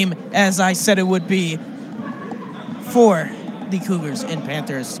game, as I said it would be for the Cougars and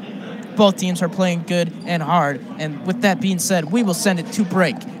Panthers. Both teams are playing good and hard. And with that being said, we will send it to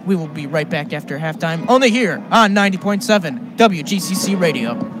break. We will be right back after halftime, only here on 90.7 WGCC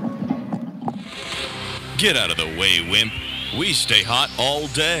Radio. Get out of the way, wimp. We stay hot all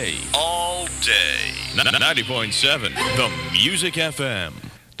day. All day. 90.7, The Music FM.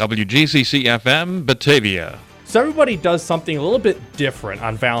 WGCC FM, Batavia. So everybody does something a little bit different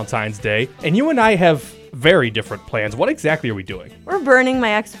on Valentine's Day, and you and I have very different plans. What exactly are we doing? We're burning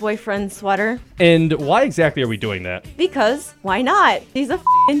my ex-boyfriend's sweater. And why exactly are we doing that? Because, why not? He's a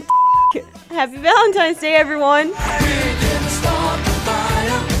f***ing Happy Valentine's Day, everyone!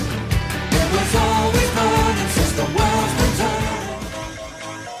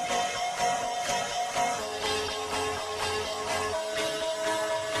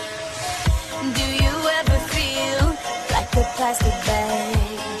 Plastic bag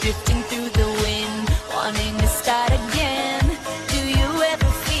drifting through the wind, wanting to start again. Do you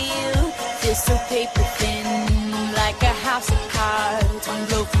ever feel so paper thin, like a house of cards, one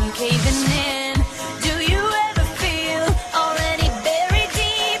blow from caving in? Do you ever feel already buried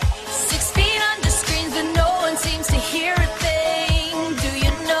deep, 6 feet under screens, but no one seems to hear a thing? Do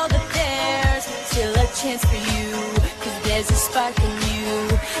you know that there's still a chance for you, 'cause there's a spark in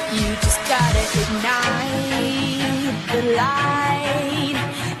you? You just gotta ignite the light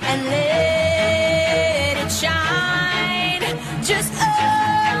and let it shine just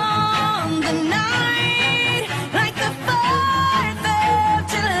on the night, like the 4th of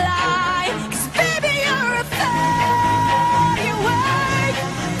July. 'Cause baby, you're a firework.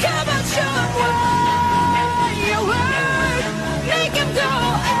 Come on, show 'em what you're worth. Make 'em go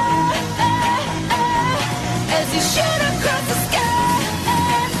as you shoot across the sky.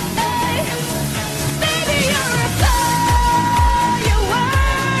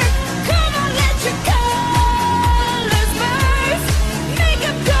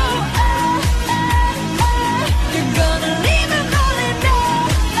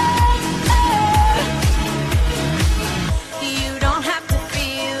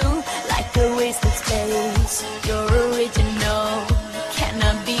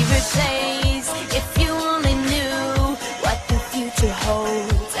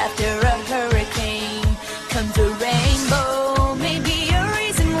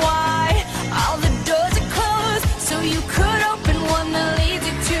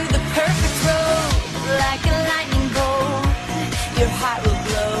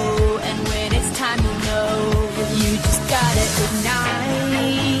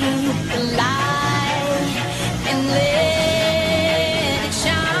 Ignite the light and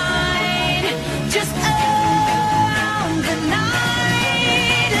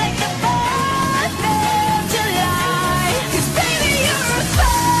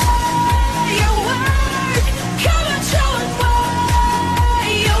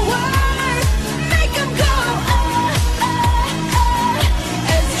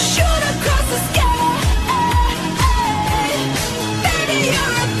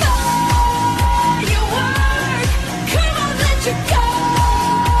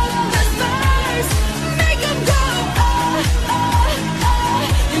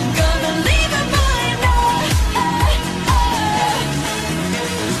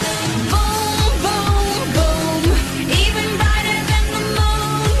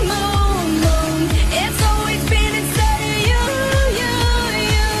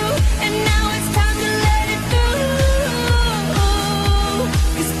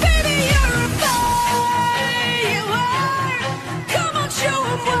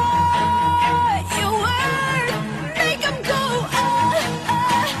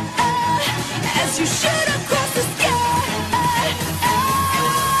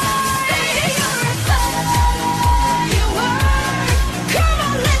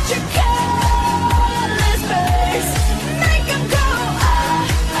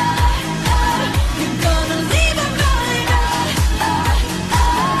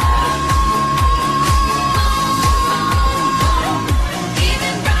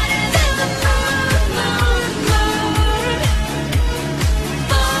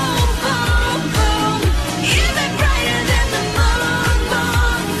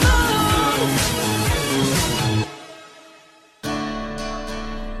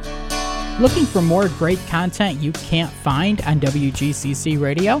Looking for more great content you can't find on WGCC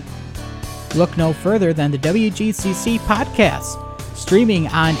Radio? Look no further than the WGCC podcast, streaming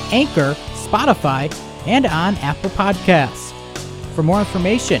on Anchor, Spotify, and on Apple Podcasts. For more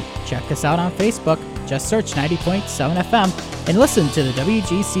information, check us out on Facebook. Just search 90.7 FM and listen to the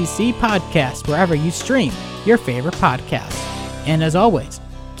WGCC podcast wherever you stream your favorite podcasts. And as always,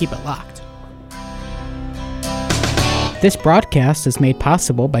 keep it locked. This broadcast is made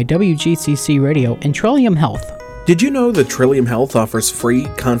possible by WGCC Radio and Trillium Health. Did you know that Trillium Health offers free,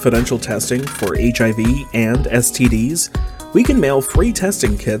 confidential testing for HIV and STDs? We can mail free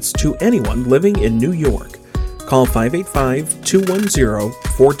testing kits to anyone living in New York. Call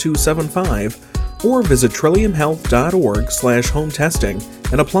 585-210-4275 or visit trilliumhealth.org/home testing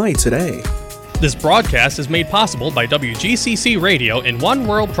and apply today. This broadcast is made possible by WGCC Radio and One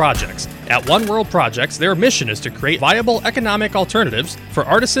World Projects. At One World Projects, their mission is to create viable economic alternatives for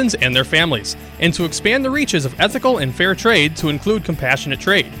artisans and their families, and to expand the reaches of ethical and fair trade to include compassionate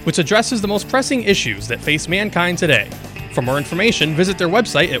trade, which addresses the most pressing issues that face mankind today. For more information, visit their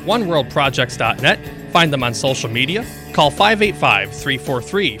website at oneworldprojects.net, find them on social media, call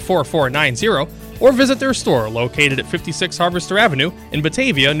 585-343-4490, or visit their store located at 56 Harvester Avenue in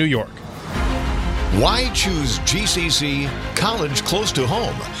Batavia, New York. Why choose GCC, college close to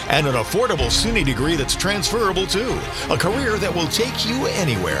home, and an affordable SUNY degree that's transferable too? A career that will take you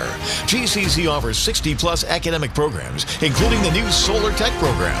anywhere. GCC offers 60-plus academic programs, including the new Solar Tech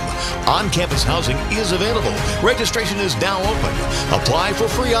program. On-campus housing is available. Registration is now open. Apply for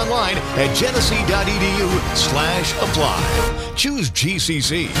free online at genesee.edu/apply. Choose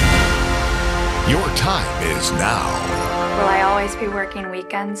GCC. Your time is now. Will I always be working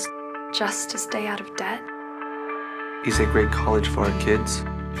weekends just to stay out of debt? Is a great college for our kids?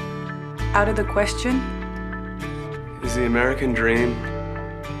 Out of the question? Is the American dream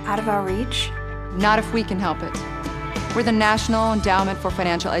Out of our reach? Not if we can help it. We're the National Endowment for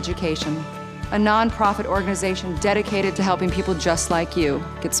Financial Education, a non-profit organization dedicated to helping people just like you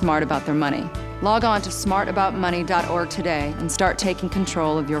get smart about their money. Log on to smartaboutmoney.org today and start taking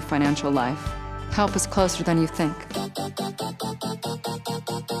control of your financial life. Help is closer than you think.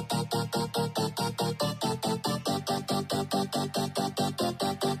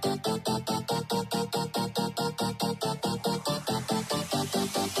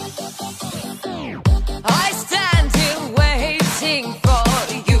 I stand here waiting for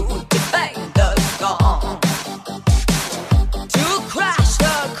you to bang the gong, to crash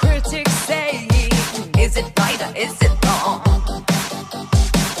the critics saying, is it right or is it wrong?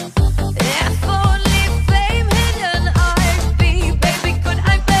 If only flame hidden I'd be, baby, could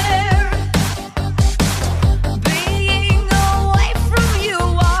I bear being away from you?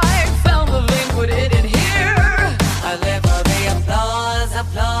 I found the vein, put it in here. I live for the applause,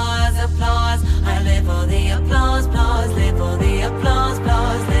 applause, applause. I live for the applause, applause, live for the applause,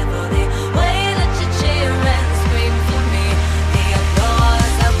 applause, live for the way that you cheer and scream for me. The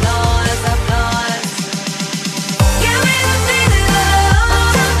applause, applause, applause. Give me the feeling of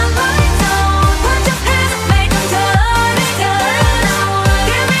love, turn the lights on, put your hands up, make them turn, turn on.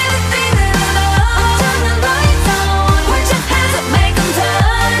 Give me the feeling of love, turn the lights on, put your hands up, make them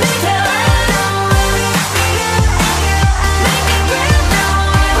turn, turn on. Make me get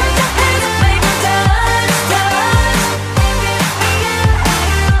down, put your hands up, make them turn, turn.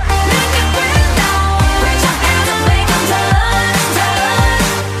 Make me get down, put your hands up, make them turn, turn.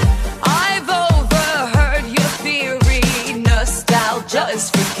 I've overheard your theory, nostalgia is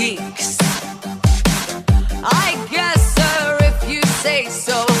for geeks. I guess, sir, if you say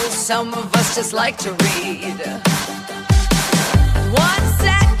so, some of us just like to read. 1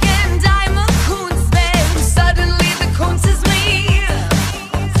 second I'm a Kunzman, suddenly the Kunz is me.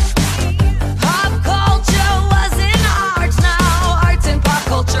 Pop culture was in art, now art's in pop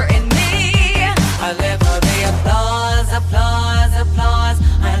culture in me. I live for the applause, applause, applause.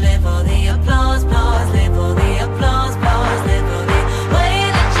 I live for the applause, applause, live for the applause, applause, live for the way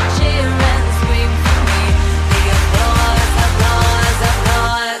that you cheer and scream for me. The applause, applause,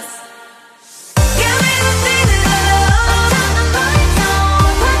 applause. Give me the feeling of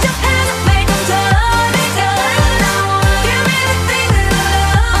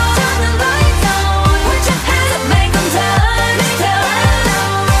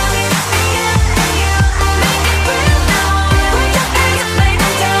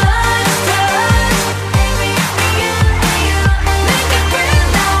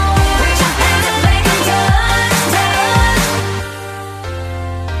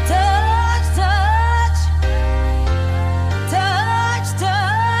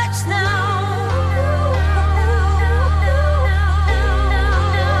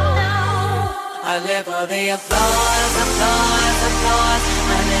live for the applause, applause, applause.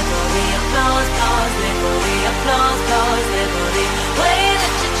 I live for the applause, applause, live for the applause, applause, live for the way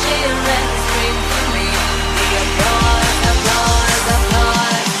that you cheer and scream for me. The applause, applause,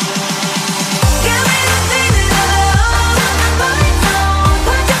 applause. Give me the thing that I love, the right tone.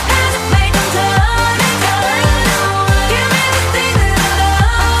 Put your hands up, make them turn and turn. Give me the thing that I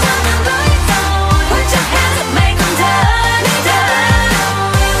love, the right tone. Put your hands up, make them turn and turn.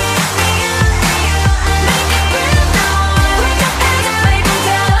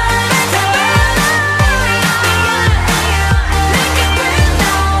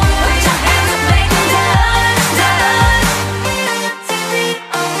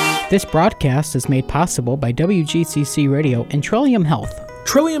 This broadcast is made possible by WGCC Radio and Trillium Health.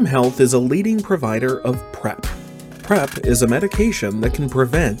 Trillium Health is a leading provider of PrEP. PrEP is a medication that can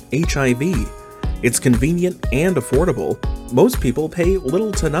prevent HIV. It's convenient and affordable. Most people pay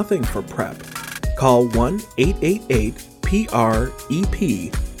little to nothing for PrEP. Call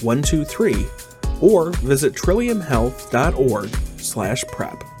 1-888-PREP-123 or visit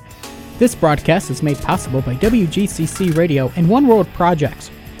trilliumhealth.org/PrEP. This broadcast is made possible by WGCC Radio and One World Projects.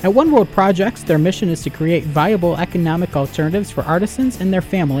 At One World Projects, their mission is to create viable economic alternatives for artisans and their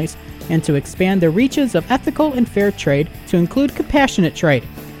families, and to expand the reaches of ethical and fair trade to include compassionate trade,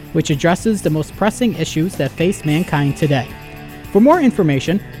 which addresses the most pressing issues that face mankind today. For more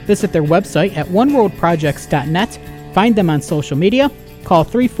information, visit their website at oneworldprojects.net, find them on social media, call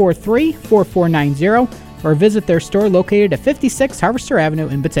 343-4490, or visit their store located at 56 Harvester Avenue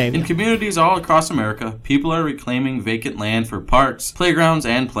in Batavia. In communities all across America, people are reclaiming vacant land for parks, playgrounds,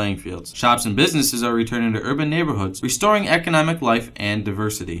 and playing fields. Shops and businesses are returning to urban neighborhoods, restoring economic life and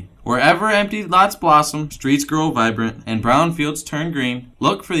diversity. Wherever empty lots blossom, streets grow vibrant, and brown fields turn green,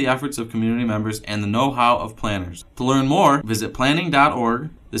 look for the efforts of community members and the know-how of planners. To learn more, visit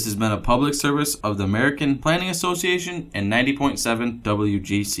planning.org. This has been a public service of the American Planning Association and 90.7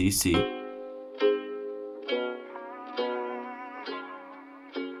 WGCC.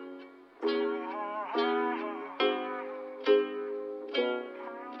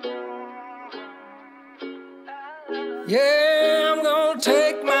 Yeah, I'm gonna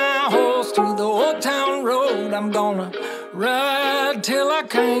take my horse to the old town road. I'm gonna ride till I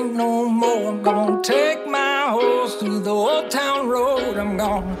can't no more. I'm gonna take my horse to the old town road. I'm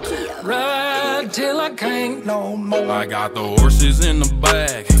gonna ride till I can't no more. I got the horses in the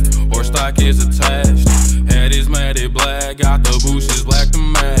back, horse stock is attached. Head is matted black, got the bushes black to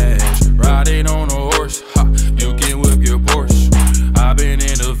match. Riding on a horse, ha, you can whip your Porsche. I've been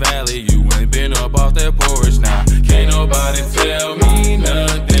in the valley, you ain't been up off that porch now. Can't nobody tell me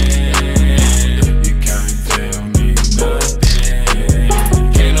nothing. You can't tell me nothing.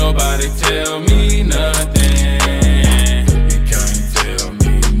 Can't nobody tell me nothing. You can't tell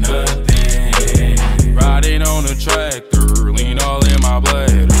me nothing. Riding on a tractor, lean all in my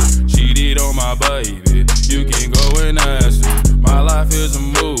bladder. Cheated on my baby, you can go and ask her. My life is a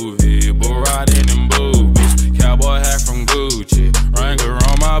movie, but riding in boobies. Cowboy hat from Gucci, Wrangler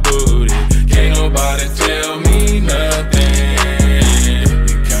on my booty. Can't nobody tell me nothing.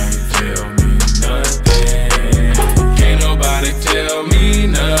 You can't tell me nothing. Can't nobody tell me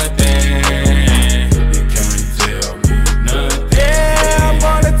nothing. You can't tell me nothing. Yeah, I'm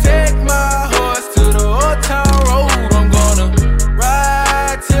gonna take my horse to the old town road. I'm gonna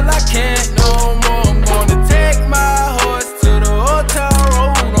ride till I can't no more. I'm gonna take my horse to the old town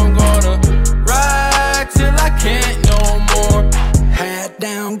road. I'm gonna ride till I can't no more. Hat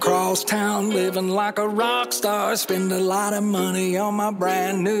down, cross town, living like a rock star. Spend a lot of money on my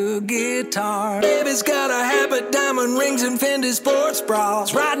brand new guitar. Baby's got a habit, diamond rings and Fendi sports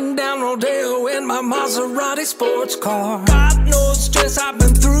bras. Riding down Rodeo in my Maserati sports car. Got no stress, I've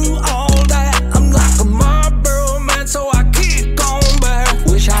been through all that. I'm like a Marlboro man, so I kick on back.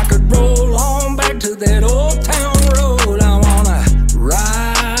 Wish I could roll on back to that old town road. I wanna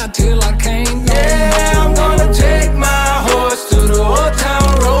ride till I can't no more. I'm gonna take my horse to the old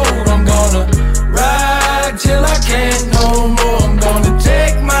town road. I'm gonna ride till I can't no more. I'm gonna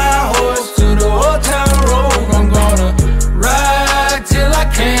take my horse to the old town road. I'm gonna ride till I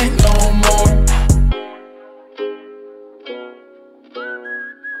can't no more.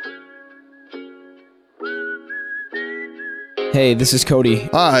 Hey, this is Cody.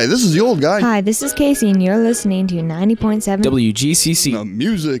 Hi, this is the old guy. Hi, this is Casey, and you're listening to 90.7 WGCC. The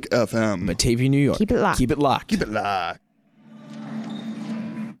Music FM. Batavia, New York. Keep it locked. Keep it locked. Keep it locked.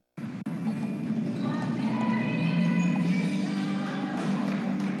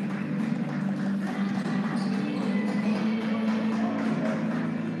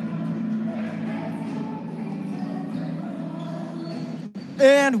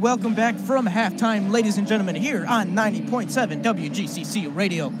 And welcome back from halftime, ladies and gentlemen, here on 90.7 WGCC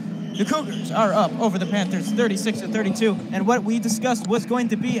Radio. The Cougars are up over the Panthers 36-32, and what we discussed was going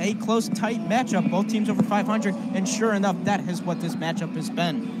to be a close, tight matchup, both teams over 500, and sure enough, that is what this matchup has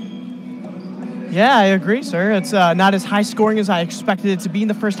been. Yeah, I agree, sir. It's not as high scoring as I expected it to be in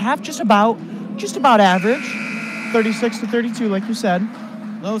the first half, just about average, 36-32, like you said.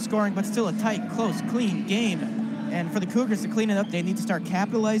 Low scoring, but still a tight, close, clean game. And for the Cougars to clean it up, they need to start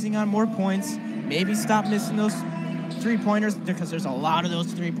capitalizing on more points, maybe stop missing those three-pointers, because there's a lot of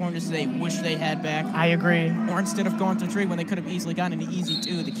those three-pointers they wish they had back. I agree. Or instead of going to three when they could have easily gotten an easy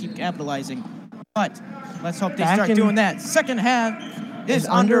two, to keep capitalizing. But let's hope they start doing that. Second half is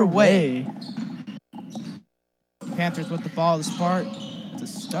underway. Panthers with the ball to start.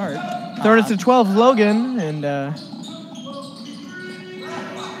 Third it to 12, Logan, and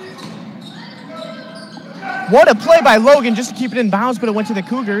what a play by Logan just to keep it in bounds, but it went to the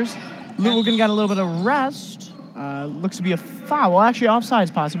Cougars. Logan got a little bit of rest. Looks to be a foul. Well, actually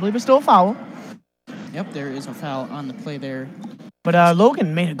offsides possibly, but still a foul. Yep, there is a foul on the play there. But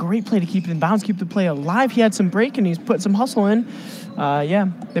Logan made a great play to keep it in bounds, keep the play alive. He had some break, and he's put some hustle in.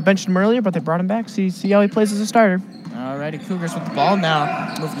 They benched him earlier, but they brought him back. See how he plays as a starter. All righty, Cougars with the ball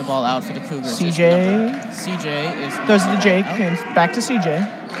now. Moving the ball out for the Cougars. CJ is... Throws it to Jake, and back to CJ.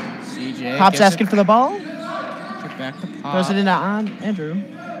 CJ. Pop's asking for the ball. Back to Pop. Throws it into Andrew.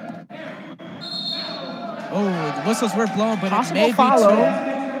 Oh, the whistles were blown, but possible it may follow. Be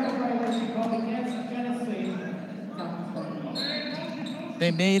 2.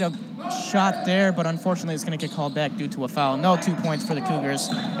 They made a shot there, but unfortunately it's going to get called back due to a foul. No 2 points for the Cougars,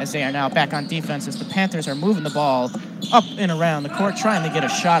 as they are now back on defense, as the Panthers are moving the ball up and around the court, trying to get a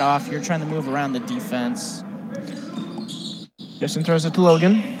shot off. You're trying to move around the defense. Justin throws it to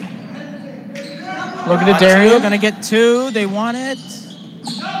Logan. Logan to Darian. Going to get 2. They want it.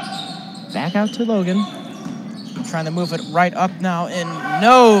 Back out to Logan. Trying to move it right up now, and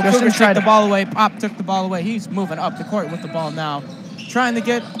no, Cougars took the ball away. Pop took the ball away. He's moving up the court with the ball now. Trying to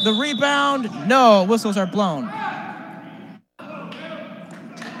get the rebound. No, whistles are blown.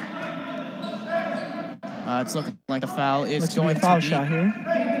 It's looking like a foul is Looks going to be a foul to be. shot here.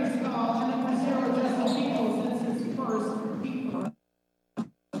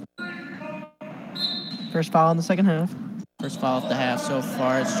 First foul in the second half. First foul of the half so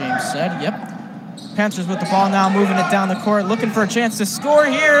far, as James said. Yep. Panthers with the ball now, moving it down the court, looking for a chance to score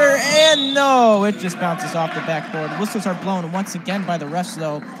here, and no, it just bounces off the backboard. Whistles are blown once again by the refs,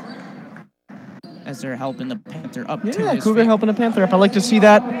 though, as they're helping the Panther up to his Cougar feet. helping a Panther up. I like to see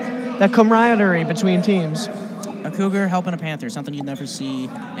that camaraderie between teams. A Cougar helping a Panther, something you'd never see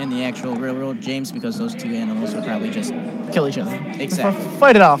in the actual real world, James, because those two animals would probably just kill each other. Exactly.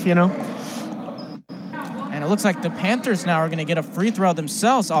 Fight it off, you know. And it looks like the Panthers now are going to get a free throw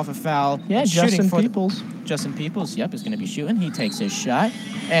themselves off a foul. Yeah, Shooting Justin Peoples. Justin Peoples, yep, is going to be shooting. He takes his shot,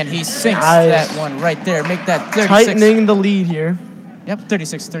 and he sinks that one right there. Make that 36. Tightening the lead here. Yep,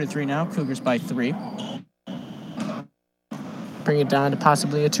 36-33 now. Cougars by 3. Bring it down to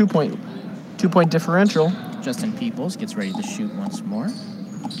possibly a two-point differential. Justin Peoples gets ready to shoot once more.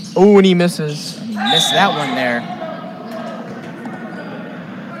 Oh, and he misses. And he missed that one there.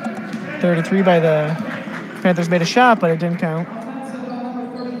 33 by the Panthers made a shot, but it didn't count.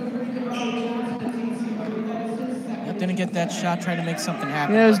 Yep, didn't get that shot. Tried to make something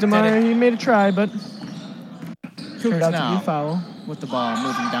happen. Yeah, it was DeMar. He made a try, but Cougars turned out now to be a foul. With the ball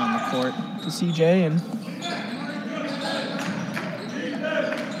moving down the court to CJ, and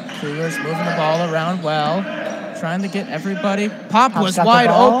Cougars moving the ball around well, trying to get everybody. Pop was got the wide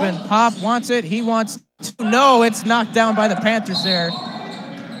ball. open. Pop wants it. He wants to. No, it's knocked down by the Panthers there.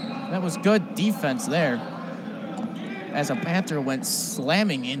 That was good defense there, as a Panther went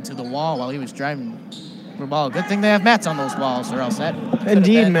slamming into the wall while he was driving the ball. Good thing they have mats on those walls, or else that.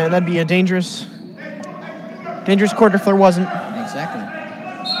 indeed, man, that'd be a dangerous quarter if there wasn't. Exactly.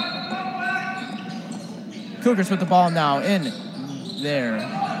 Cougars with the ball now in their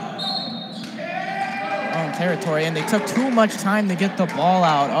own territory, and they took too much time to get the ball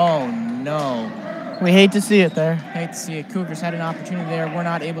out. Oh, no. We hate to see it there. Hate to see it. Cougars had an opportunity there. We're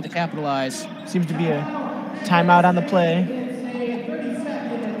not able to capitalize. Seems to be a timeout on the play.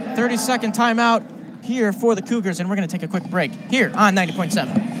 30-second timeout here for the Cougars, and we're going to take a quick break here on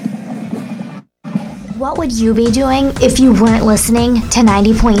 90.7. What would you be doing if you weren't listening to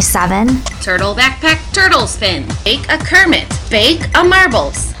 90.7? Turtle backpack, turtle spin. Bake a Kermit. Bake a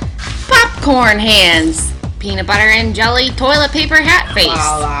marbles. Popcorn hands. Peanut butter and jelly toilet paper hat face.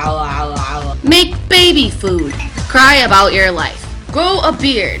 Make baby food. Cry about your life. Grow a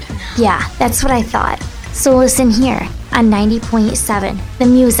beard. Yeah, that's what I thought. So listen here. on 90.7 The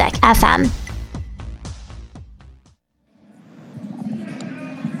Music FM.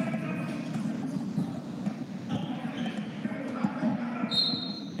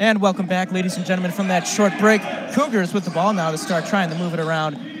 And welcome back, ladies and gentlemen, from that short break. Cougars with the ball now to start trying to move it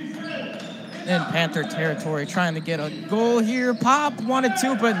around in Panther territory, trying to get a goal here. Pop wanted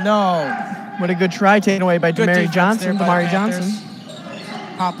to, but no. What a good try taken away by Damari Johnson.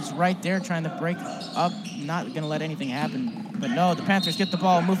 Pop is right there trying to break up, not going to let anything happen. But no, the Panthers get the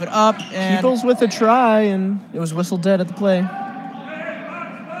ball, move it up. And Peoples with a try, and it was whistled dead at the play.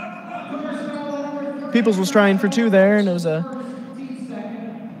 Peoples was trying for 2 there, and it was a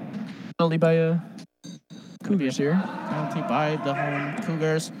penalty by Cougars here. Penalty by the home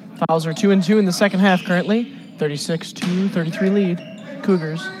Cougars. Fouls are 2-2 in the second half currently. 36-33 lead.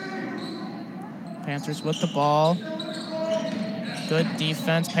 Cougars. Panthers with the ball. Good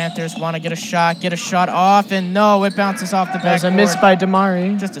defense. Panthers want to get a shot off, and no, it bounces off the backboard. That was a miss by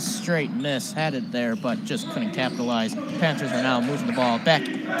Damari. Just a straight miss. Had it there, but just couldn't capitalize. Panthers are now moving the ball back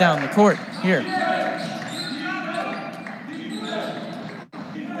down the court here.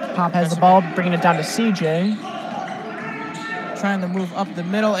 Pop has the ball, bringing it down to CJ. Trying to move up the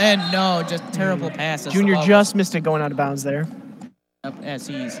middle, and no, just terrible passes. Junior just missed it going out of bounds there. Up as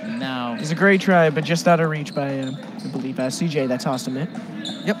he's now. It's a great try, but just out of reach by, I believe, CJ that tossed him it.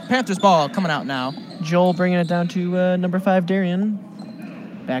 Yep, Panthers ball coming out now. Joel bringing it down to number 5, Darian.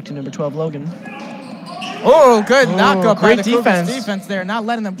 Back to number 12, Logan. Oh, good knockup by the defense. Cougars defense there, not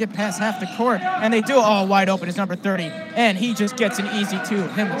letting them get past half the court. And they do, wide open is number 30. And he just gets an easy 2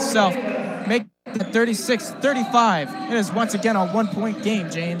 himself. Make it 36-35. It is once again a 1-point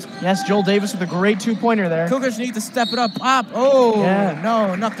game, James. Yes, Joel Davis with a great 2-pointer there. Cougars need to step it up. Pop. Oh, yeah.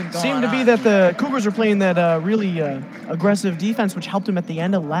 No, nothing going on. Seemed to be that the Cougars were playing that really aggressive defense, which helped them at the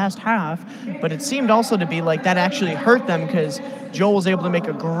end of the last half. But it seemed also to be like that actually hurt them because Joel was able to make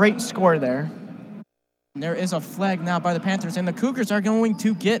a great score there. There is a flag now by the Panthers, and the Cougars are going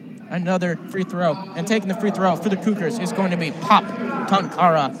to get another free throw. And taking the free throw for the Cougars is going to be Pop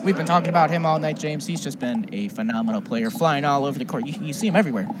Tonkara. We've been talking about him all night, James. He's just been a phenomenal player, flying all over the court. You see him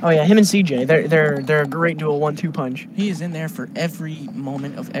everywhere. Oh yeah, him and CJ, they're a great dual 1-2 punch. He is in there for every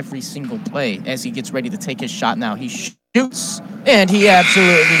moment of every single play as he gets ready to take his shot now. He shoots, and he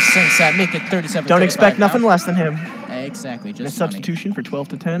absolutely sinks that. Make it 37-35. Don't expect nothing less than him. Exactly, just a substitution for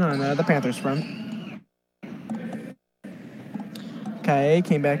 12-10 on the Panthers front. Kaye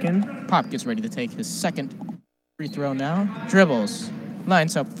came back in. Pop gets ready to take his second free throw now. Dribbles.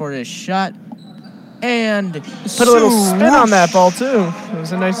 Lines up for his shot. And put a little spin on that ball, too. It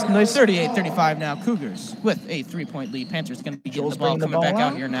was a nice 38-35 now. Cougars with a 3-point lead. Panthers going to be getting the ball coming back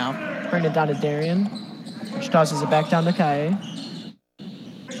out here now. Bring it down to Darian, which tosses it back down to Kaye.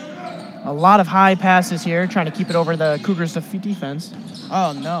 A lot of high passes here, trying to keep it over the Cougars' defense.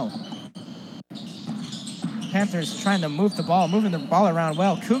 Oh, no. Panthers trying to move the ball, moving the ball around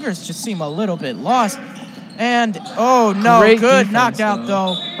well. Cougars just seem a little bit lost. And, oh, no, great good defense, knockout,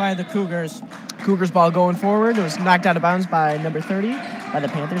 though, by the Cougars. Cougars ball going forward. It was knocked out of bounds by number 30 by the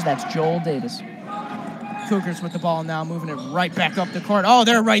Panthers. That's Joel Davis. Cougars with the ball now, moving it right back up the court. Oh,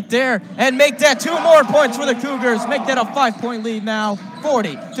 they're right there. And make that 2 more points for the Cougars. Make that a 5-point lead now,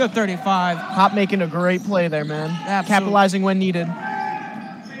 40-35. Pop making a great play there, man. Absolutely. Capitalizing when needed.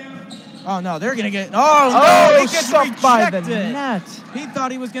 Oh, no, they're going to get... Oh, no, he gets rejected. By the net. He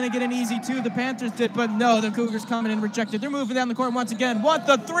thought he was going to get an easy 2. The Panthers did, but no, the Cougars coming in rejected. They're moving down the court once again. Want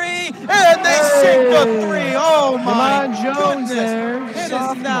the 3, and they sink the 3. Oh, my Jones goodness. there. It is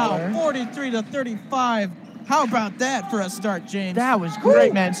now 43-35. How about that for a start, James? That was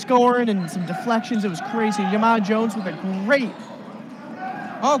great, man. Scoring and some deflections. It was crazy. Jamon Jones with a great...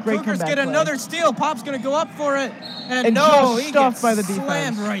 Oh, Cougars get another steal. Pop's going to go up for it. And no, he stuffed gets by the defense.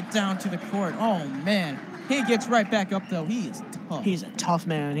 Slammed right down to the court. Oh, man. He gets right back up, though. He is tough. He's a tough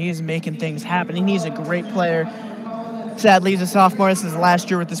man. He is making things happen. He's a great player. Sadly, he's a sophomore. This is last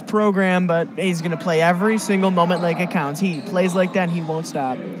year with this program, but he's going to play every single moment like it counts. He plays like that, and he won't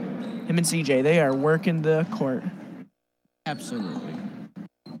stop. Him and CJ, they are working the court. Absolutely.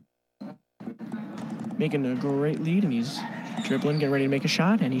 Making a great lead, and he's dribbling, getting ready to make a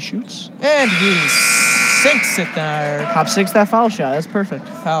shot, and he shoots. And he sinks it there. Pop sinks that foul shot. That's perfect.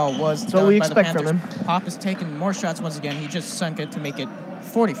 Foul was That's what we expect from him. Pop is taking more shots once again. He just sunk it to make it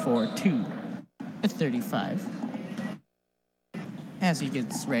 44-35. As he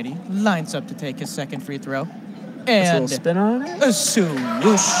gets ready, lines up to take his second free throw. And a little spin on it. A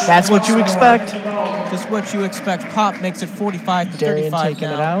swoosh. That's what you expect. That's what you expect. Pop makes it 45-35 Darian taking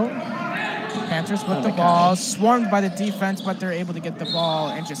now. it out. Panthers with the ball, swarmed by the defense, but they're able to get the ball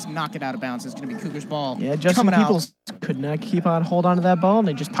and just knock it out of bounds. It's going to be Cougars ball. Yeah, Justin Peoples could not keep on hold on to that ball, and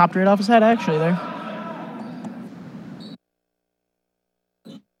they just popped right off his head, actually, there.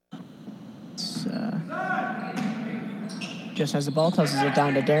 Just has the ball, tosses it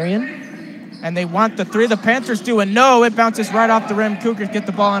down to Darian. And they want the three. The Panthers do, and no, it bounces right off the rim. Cougars get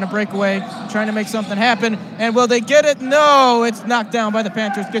the ball on a breakaway, trying to make something happen. And will they get it? No, it's knocked down by the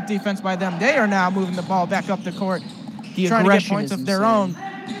Panthers. Good defense by them. They are now moving the ball back up the court, trying to get points of their own.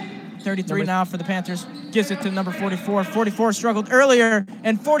 33 now for the Panthers. Gives it to number 44. 44 struggled earlier,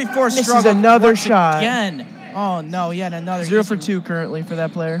 and 44 struggled another shot. Again. Oh, no, yet another. 0 for 2 currently for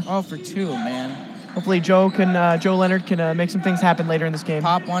that player. 0 for 2, man. Hopefully Joe Leonard can make some things happen later in this game.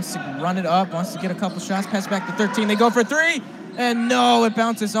 Pop wants to run it up, wants to get a couple shots, pass back to 13. They go for 3, and no, it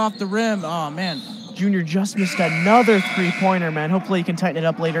bounces off the rim. Oh, man. Junior just missed another three-pointer, man. Hopefully he can tighten it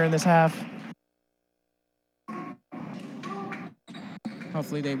up later in this half.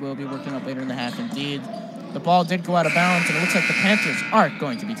 Hopefully they will be working up later in the half, indeed. The ball did go out of bounds, and it looks like the Panthers aren't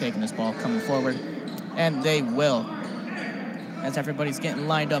going to be taking this ball coming forward, and they will. As everybody's getting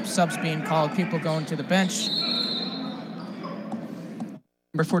lined up, subs being called, people going to the bench.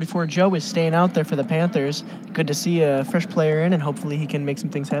 Number 44, Joe, is staying out there for the Panthers. Good to see a fresh player in, and hopefully he can make some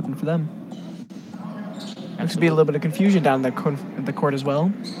things happen for them. Looks to be a little bit of confusion down the court as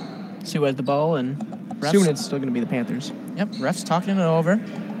well. Sue has the ball, and soon it's still going to be the Panthers. Yep, refs talking it over.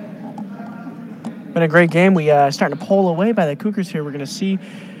 Been a great game. We starting to pull away by the Cougars here. We're going to see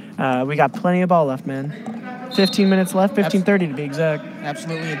we got plenty of ball left, man. 15 minutes left, 15:30 to be exact.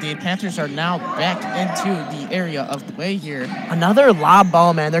 Absolutely, indeed. Panthers are now back into the area of play here. Another lob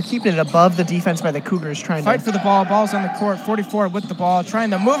ball, man. They're keeping it above the defense by the Cougars, trying Fight for the ball. Ball's on the court. 44 with the ball, trying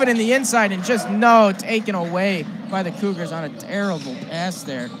to move it in the inside, and just taken away by the Cougars on a terrible pass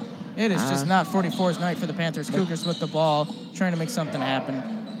there. It is just not 44's night for the Panthers. Cougars with the ball, trying to make something happen.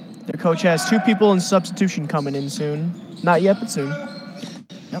 Their coach has 2 people in substitution coming in soon. Not yet, but soon.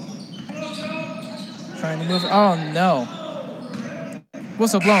 Yep. Trying to move. Oh, no.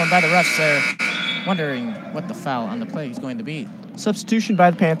 Whistle blown by the refs there. Wondering what the foul on the play is going to be. Substitution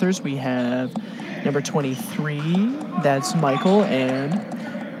by the Panthers. We have number 23, that's Michael, and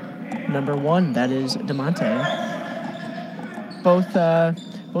number 1, that is DeMonte.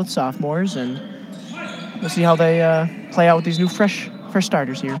 Both sophomores, and we'll see how they play out with these new fresh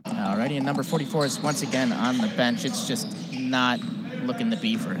starters here. Alrighty, and number 44 is once again on the bench. It's just not looking to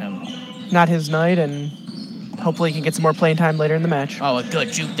be for him. Not his night, and hopefully he can get some more playing time later in the match. Oh, a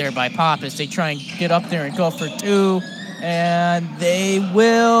good juke there by Pop as they try and get up there and go for 2. And they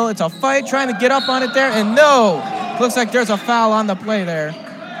will. It's a fight trying to get up on it there, and no! Looks like there's a foul on the play there.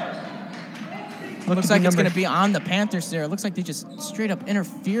 Looks like it's going to be on the Panthers there. It looks like they just straight up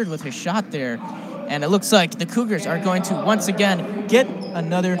interfered with his shot there. And it looks like the Cougars are going to once again get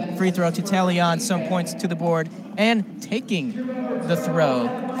another free throw to tally on some points to the board. And taking the throw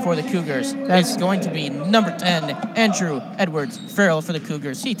for the Cougars is going to be number 10, Andrew Edwards Farrell for the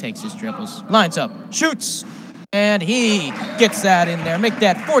Cougars. He takes his dribbles, lines up, shoots, and he gets that in there. Make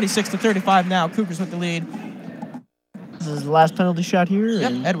that 46-35 now. Cougars with the lead. This is the last penalty shot here.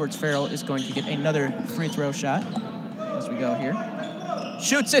 Yep, Edwards Farrell is going to get another free throw shot as we go here.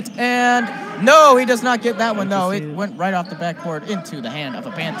 Shoots it, and no, he does not get that one, though. It went right off the backboard into the hand of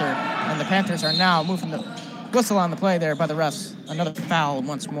a Panther, and the Panthers are now moving the whistle on the play there by the refs. Another foul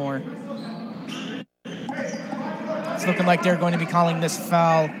once more. It's looking like they're going to be calling this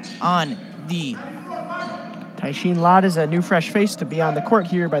foul on the... Tysheen Lott is a new fresh face to be on the court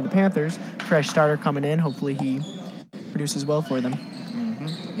here by the Panthers. Fresh starter coming in. Hopefully he produces well for them.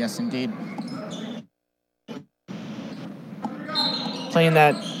 Mm-hmm. Yes, indeed. Playing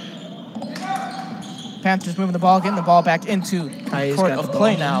that. Panthers moving the ball, getting the ball back into court of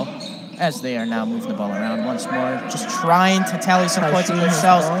play now, as they are now moving the ball around once more, just trying to tally some points of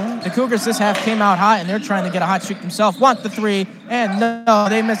themselves. The Cougars this half came out hot, and they're trying to get a hot streak themselves. Want the 3, and no,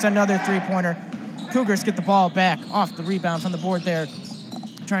 they miss another 3-pointer. Cougars get the ball back off the rebound from the board there,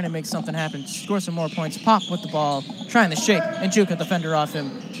 trying to make something happen, score some more points. Pop with the ball, trying to shake and juke a defender off him,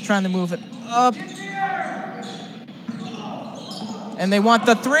 trying to move it up. And they want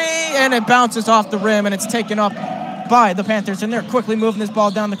the 3, and it bounces off the rim, and it's taken up by the Panthers, and they're quickly moving this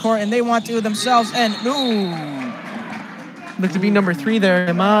ball down the court, and they want to themselves, and ooh. Look to be number 3 there,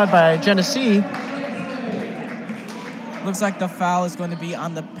 Ahmad by Genesee. Looks like the foul is going to be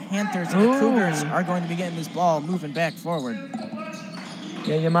on the Panthers, and the Cougars are going to be getting this ball moving back forward.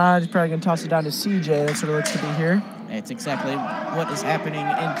 Yeah, Yamad is probably going to toss it down to CJ. That's what it looks to be here. It's exactly what is happening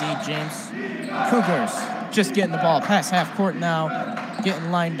indeed, James. Cougars just getting the ball past half court now.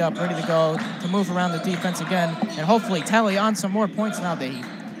 getting lined up, ready to go to move around the defense again and hopefully tally on some more points now. They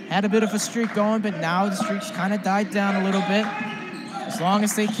had a bit of a streak going, but now the streak's kind of died down a little bit. As long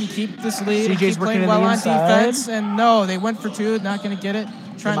as they can keep this lead and keep playing well on defense. And no, they went for two, not going to get it.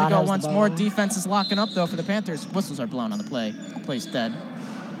 Trying to go once more. Defense is locking up, though, for the Panthers. Whistles are blown on the play. The play's dead.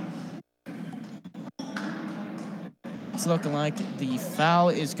 It's looking like the foul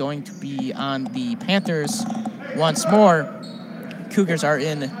is going to be on the Panthers once more. Cougars are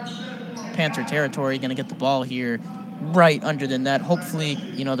in Panther territory, going to get the ball here right under the net. Hopefully,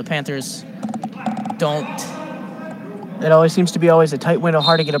 the Panthers don't. It always seems to be always a tight window,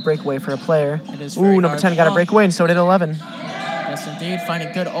 hard to get a breakaway for a player. It is Ooh, number 10 got a breakaway, and so did 11. Yes, indeed.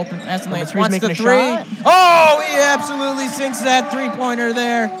 Finding good open pass. Number 3's making a shot. Oh, he absolutely sinks that three-pointer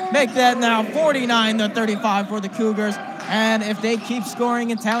there. Make that now 49-35 for the Cougars. And if they keep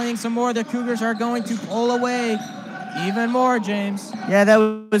scoring and tallying some more, the Cougars are going to pull away even more, James. Yeah, that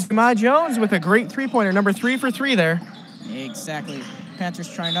was Jamad Jones with a great three-pointer. Number 3 for 3 there. Exactly. Panthers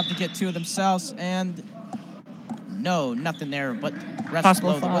trying not to get two of themselves, and no, nothing there, but refs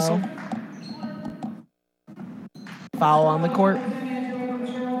blow the whistle. Foul on the court.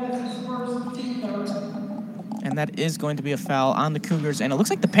 And that is going to be a foul on the Cougars. And it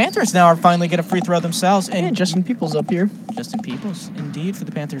looks like the Panthers now are finally going to free throw themselves. And Justin Peoples up here. Justin Peoples, indeed, for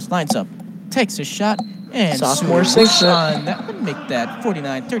the Panthers. Lines up, takes his shot, and sophomore sinks on that would make that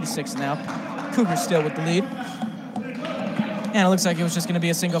 49-36 now. Cougars still with the lead. And it looks like it was just going to be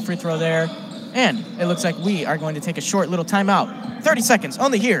a single free throw there. And it looks like we are going to take a short little timeout. 30 seconds,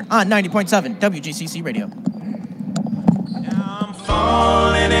 only here on 90.7 WGCC Radio. I'm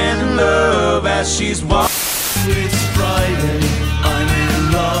falling in love as she's walking. It's Friday, I'm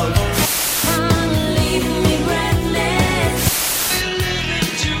in love.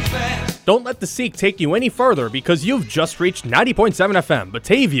 Don't let the seek take you any further because you've just reached 90.7 FM,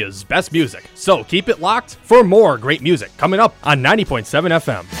 Batavia's best music. So keep it locked for more great music coming up on 90.7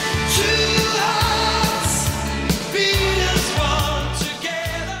 FM.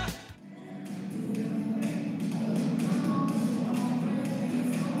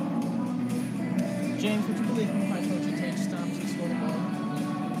 James, would you believe me if I told you Tage Thompson scored a goal?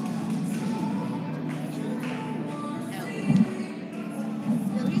 Yeah,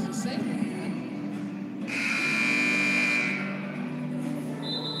 he's insane.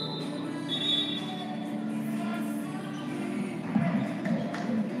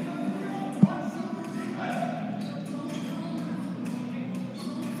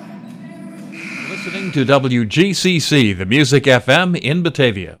 Listening to WGCC, the Music FM in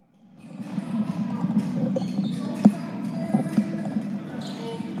Batavia.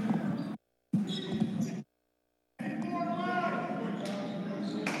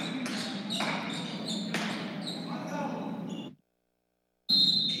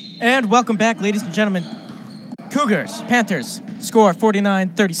 And welcome back, ladies and gentlemen. Cougars, Panthers score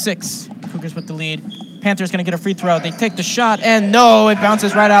 49-36. Cougars with the lead. Panthers going to get a free throw. They take the shot, and no, it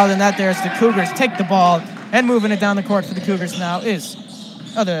bounces right out of the net there as the Cougars take the ball. And moving it down the court for the Cougars now is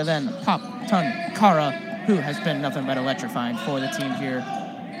other than Pop Tunkara, who has been nothing but electrifying for the team here.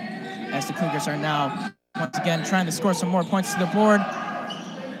 As the Cougars are now, once again, trying to score some more points to the board.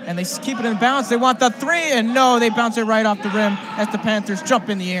 And they keep it in bounds. They want the three, and no, they bounce it right off the rim as the Panthers jump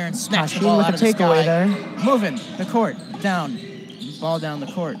in the air and snatch the ball out of the sky. There. Moving the court down. Ball down the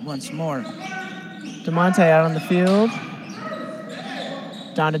court once more. DeMonte out on the field.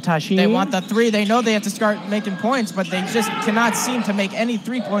 Down to Tashi. They want the three. They know they have to start making points, but they just cannot seem to make any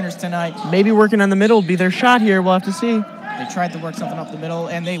three-pointers tonight. Maybe working on the middle will be their shot here. We'll have to see. They tried to work something up the middle,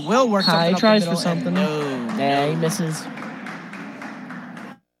 and they will work something up the middle. Tries for something. No, he misses.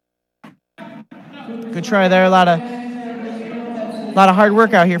 Good try there. A lot of hard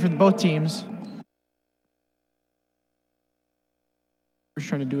work out here for both teams. We're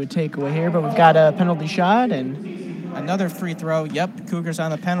trying to do a takeaway here, but we've got a penalty shot and another free throw. Yep, Cougars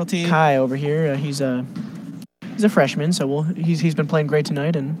on the penalty. Kai over here. He's a freshman, so he's been playing great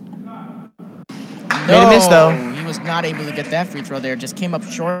tonight and made a miss though. He was not able to get that free throw there. Just came up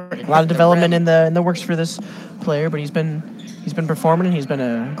short. A lot of development in the works for this player, but he's been performing, and he's been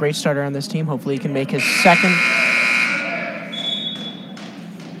a great starter on this team. Hopefully he can make his second.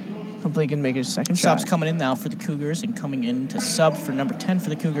 Shot. Subs coming in now for the Cougars, and coming in to sub for number 10 for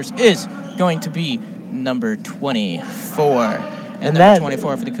the Cougars is going to be number 24. And number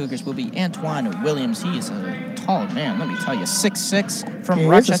 24 for the Cougars will be Antoine Williams. He is a tall man, let me tell you. 6'6", from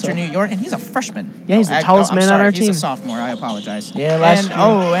Rochester, New York, and he's a freshman. Yeah, he's the tallest man on our team. He's a sophomore, I apologize. Yeah, last year.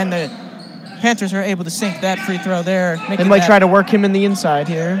 And the Panthers are able to sink that free throw there. They might try to work him in the inside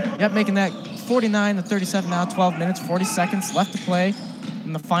here. Yep, making that 49-37 now, 12 minutes, 40 seconds left to play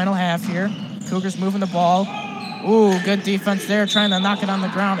in the final half here. Cougars moving the ball. Ooh, good defense there, trying to knock it on the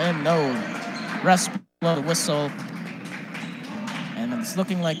ground, and no. Rest below the whistle. And it's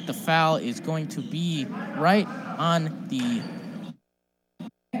looking like the foul is going to be right on the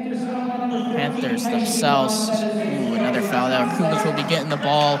Panthers themselves. Ooh, another foul there. Cougars will be getting the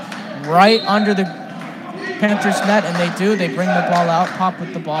ball right under the Panthers net, and they do. They bring the ball out. Pop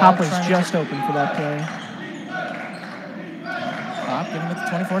with the ball. Pop was just open for that play. Pop giving it to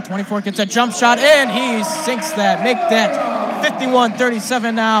 24. 24 gets a jump shot, and he sinks that. Make that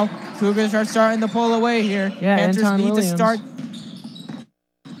 51-37 now. Cougars are starting to pull away here. Yeah, Panthers Anton need Williams. to start.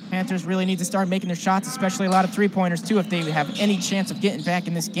 Panthers really need to start making their shots, especially a lot of three-pointers, too, if they have any chance of getting back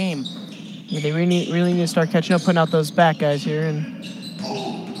in this game. Yeah, they really need to start catching up, putting out those back guys here. And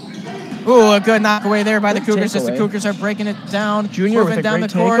ooh, a good knock away there by the Good Cougars as the takeaway. Cougars are breaking it down. Junior with moving a down great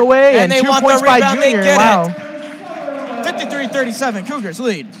the court, takeaway, and they 2 want points the by rebound. Junior. They get Wow. it. 53-37, Cougars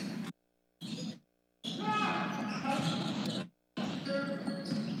lead.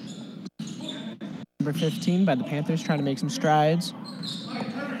 Number 15 by the Panthers, trying to make some strides.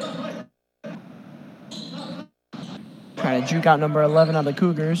 Trying to juke out number 11 on the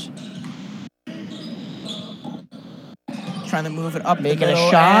Cougars. Trying to move it up Making the a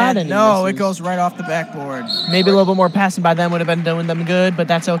middle, shot, and he no, it misses. goes right off the backboard. Maybe a little bit more passing by them would have been doing them good, but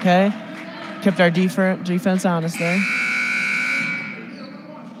that's okay. Kept our defense honest there.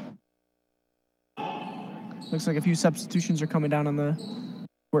 Looks like a few substitutions are coming down on the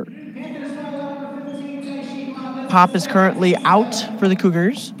court. Pop is currently out for the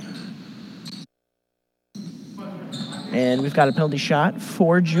Cougars. And we've got a penalty shot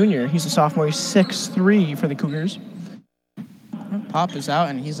for Junior. He's a sophomore. He's 6'3" for the Cougars. Pop is out,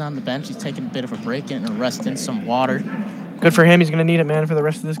 and he's on the bench. He's taking a bit of a break, getting a rest in some water. Good for him. He's going to need it, man, for the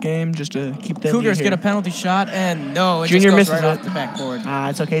rest of this game, just to keep them. Cougars get a penalty shot, and no, it Junior just goes misses right it. off the backboard.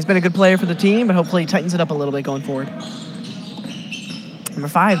 It's okay. He's been a good player for the team, but hopefully he tightens it up a little bit going forward. Number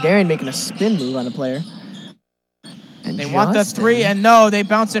 5, Darian making a spin move on a player. And They want the three, and no, they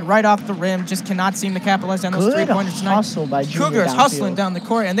bounce it right off the rim. Just cannot seem to capitalize on those Good three-pointers tonight. hustle by Junior Cougars downfield. hustling down the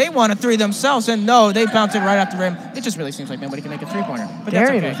court, and they want a three themselves, and no, they bounce it right off the rim. It just really seems like nobody can make a three-pointer, but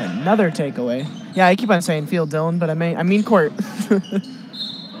Darian that's with okay. another takeaway. Yeah, I keep on saying field, Dylan, but I mean court.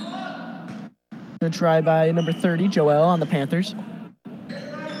 Good try by number 30, Joel, on the Panthers.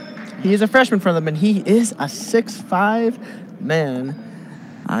 He is a freshman for them, and he is a 6'5" man.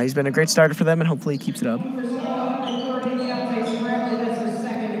 He's been a great starter for them, and hopefully he keeps it up.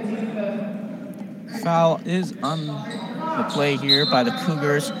 Foul is on the play here by the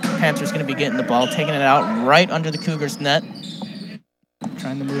Cougars. Panthers going to be getting the ball, taking it out right under the Cougars' net.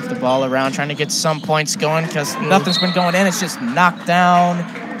 Trying to move the ball around, trying to get some points going because nothing's been going in. It's just knocked down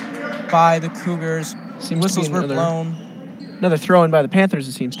by the Cougars. Whistles were blown. Another throw-in by the Panthers,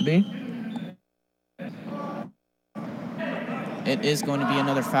 it seems to be. It is going to be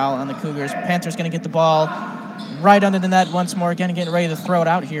another foul on the Cougars. Panthers going to get the ball right under the net once more. Again, getting ready to throw it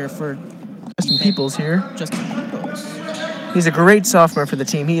out here for Justin Peoples here. Justin Peoples. He's a great sophomore for the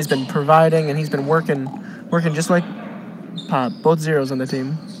team. He has been providing, and he's been working just like Pop. Both zeros on the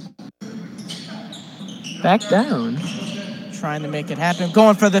team. Back down. Trying to make it happen.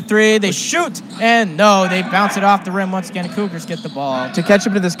 Going for the three. They shoot, and no, they bounce it off the rim once again. Cougars get the ball. To catch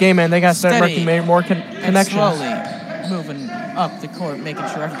up to this game, man, they got to start Steady making more and connections. slowly moving up the court, making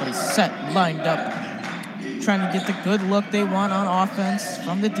sure everybody's set, lined up, trying to get the good look they want on offense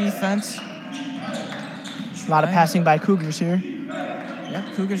from the defense. A lot of passing by Cougars here.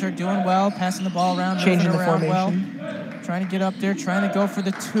 Yep, Cougars are doing well, passing the ball around, Changing moving the around formation. well. Trying to get up there, trying to go for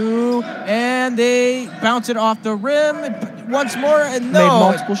the two, and they bounce it off the rim once more, and no. Made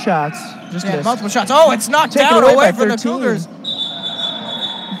multiple shots. Just missed. Multiple shots. Oh, it's knocked Taken down away away by for the 13. Cougars.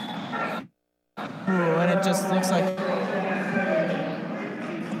 Ooh, and it just looks like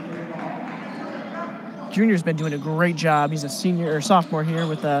Junior's been doing a great job. He's a senior or sophomore here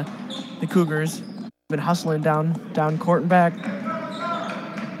with the Cougars. Been hustling down court and back.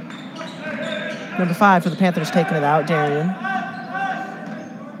 Number 5 for the Panthers taking it out, Darian.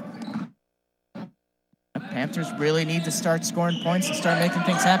 Panthers really need to start scoring points and start making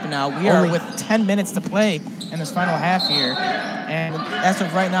things happen now. We are with 10 minutes to play in this final half here. And as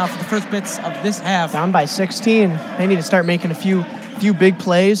of right now, for the first bits of this half. Down by 16. They need to start making a few big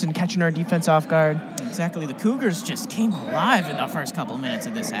plays and catching our defense off guard. Exactly. The Cougars just came alive in the first couple of minutes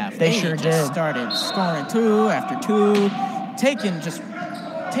of this half. They sure just did. Started scoring two after two, taking just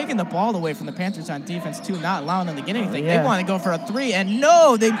taking the ball away from the Panthers on defense, too, not allowing them to get anything. Yeah. They want to go for a three, and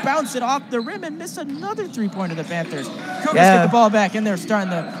no, they bounce it off the rim and miss another three-pointer to the Panthers. Cougars get the ball back, and they're starting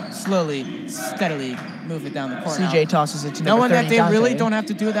to slowly, steadily move it down the court. CJ tosses it to knowing number 30, that they Dante. really don't have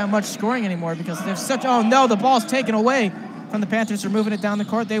to do that much scoring anymore because they're such. Oh no, the ball's taken away from the Panthers. They're moving it down the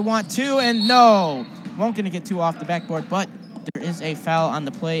court. They want two, and no, won't going to get two off the backboard. But there is a foul on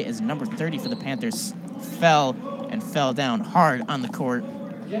the play as number 30 for the Panthers fell down hard on the court.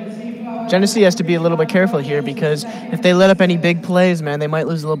 Genesee has to be a little bit careful here because if they let up any big plays, man, they might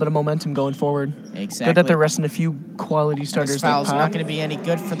lose a little bit of momentum going forward. Exactly. Good that they're resting a few quality starters. This foul's not going to be any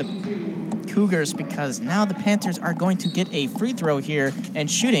good for the Cougars because now the Panthers are going to get a free throw here, and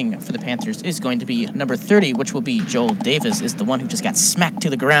shooting for the Panthers is going to be number 30, which will be Joel Davis, is the one who just got smacked to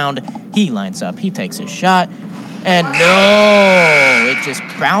the ground. He lines up, he takes his shot, and no, it just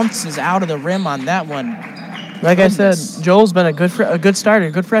bounces out of the rim on that one. Like I said, Joel's been a good starter,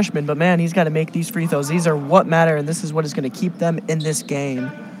 a good freshman, but man, he's got to make these free throws. These are what matter, and this is what is going to keep them in this game.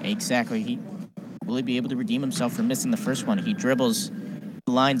 Exactly. Will he be able to redeem himself for missing the first one? He dribbles,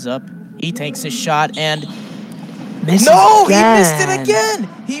 lines up, he takes his shot, and misses no, again. He missed it again.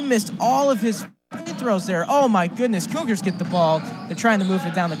 He missed all of his free throws there. Oh my goodness, Cougars get the ball. They're trying to move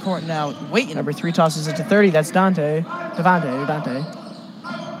it down the court now, waiting. Number 3 tosses it to 30. That's Dante. Devontae.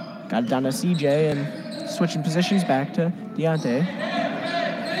 Got it down to CJ and switching positions back to Deontay.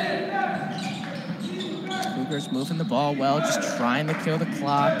 Cougars moving the ball well, just trying to kill the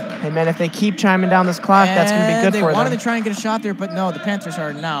clock. Hey, man, if they keep chiming down this clock, that's going to be good for them. They wanted to try and get a shot there, but no, the Panthers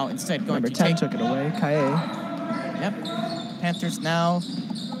are now instead going Number to 10 took it away, Kaye. Yep. Panthers now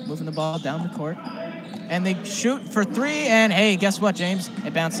moving the ball down the court. And they shoot for three, and hey, guess what, James?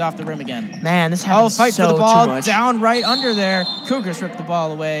 It bounced off the rim again. Man, this happens fight so for the ball too much. down right under there. Cougars ripped the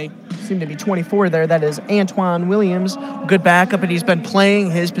ball away. Seemed to be 24 there. That is Antoine Williams. Good backup, and he's been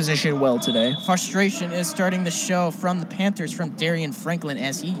playing his position well today. Frustration is starting to show from the Panthers, from Darian Franklin,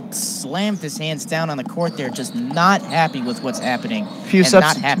 as he slammed his hands down on the court there, just not happy with what's happening.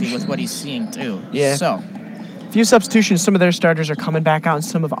 Not happy with what he's seeing, too. Yeah. So, few substitutions. Some of their starters are coming back out, and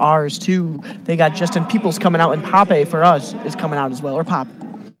some of ours too. They got Justin Peoples coming out, and Pape for us is coming out as well, or Pop.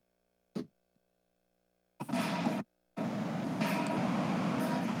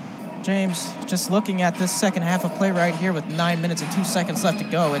 James, just looking at this second half of play right here with 9 minutes and 2 seconds left to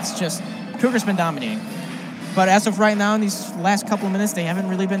go, it's just Cougars been dominating. But as of right now, in these last couple of minutes, they haven't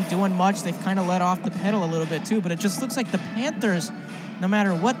really been doing much. They've kind of let off the pedal a little bit too, but it just looks like the Panthers, no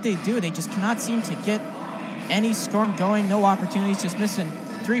matter what they do, they just cannot seem to get any scoring going, no opportunities, just missing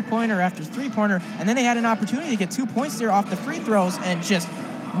three-pointer after three-pointer. And then they had an opportunity to get 2 points there off the free throws, and just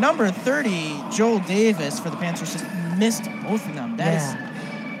number 30, Joel Davis for the Panthers, just missed both of them. That is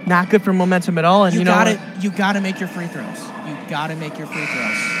not good for momentum at all. And you gotta make your free throws. You gotta make your free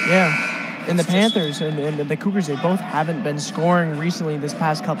throws. Yeah. And the Panthers and the Cougars, they both haven't been scoring recently this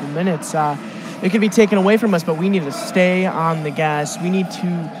past couple minutes. It could be taken away from us, but we need to stay on the gas. We need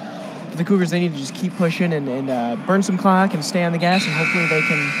to... The Cougars, they need to just keep pushing and burn some clock and stay on the gas, and hopefully they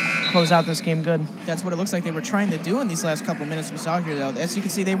can close out this game good. That's what it looks like they were trying to do in these last couple of minutes we saw here, though. As you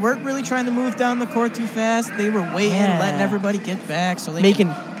can see, they weren't really trying to move down the court too fast. They were waiting, letting everybody get back. So they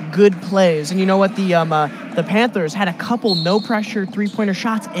making good plays. And you know what? The Panthers had a couple no-pressure three-pointer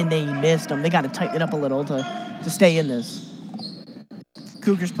shots, and they missed them. They got to tighten it up a little to stay in this.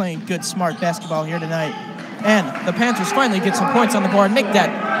 Cougars playing good, smart basketball here tonight. And the Panthers finally get some points on the board. Nick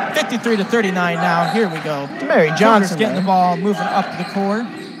that 53-39 now. Here we go. Mary Johnson Cougars getting the ball, moving up the court.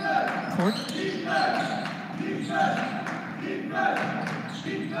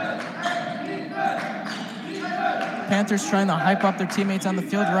 Panthers trying to hype up their teammates on the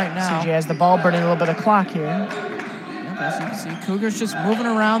field right now. CJ has the ball, burning a little bit of clock here. As you can see, Cougars just moving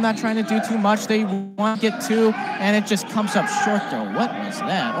around, not trying to do too much. They want to get two, and it just comes up short, though. What was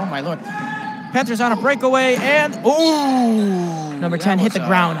that? Oh, my Lord. Panthers on a breakaway, and Number 10 hit the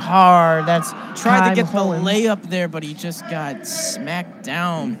ground hard. That's tried to get the layup there, but he just got smacked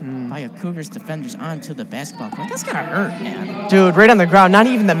down by a Cougars defenders onto the basketball court. That's gotta hurt, man. Dude, right on the ground. Not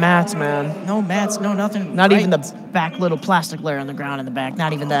even the mats, man. No mats, no nothing. Not even the back little plastic layer on the ground in the back.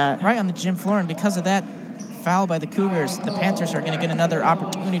 Not even that. Right on the gym floor, and because of that foul by the Cougars, the Panthers are going to get another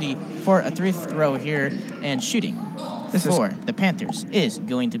opportunity for a three throw here, and shooting for the Panthers is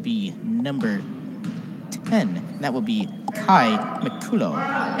going to be number 10. That will be Kai McCullough.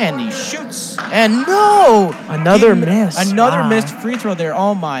 And he shoots. And no! Another miss. Another missed free throw there.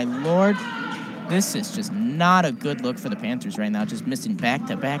 Oh, my Lord. This is just not a good look for the Panthers right now. Just missing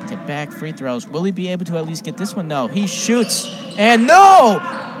back-to-back-to-back free throws. Will he be able to at least get this one? No. He shoots. And no!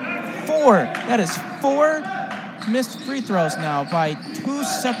 4. That is 4 missed free throws now by 2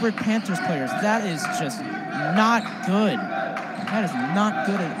 separate Panthers players. That is just not good. That is not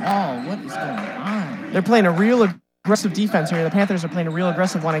good at all. What is going on? They're playing a real aggressive defense here. The Panthers are playing a real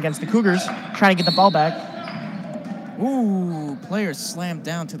aggressive one against the Cougars, trying to get the ball back. Ooh, players slammed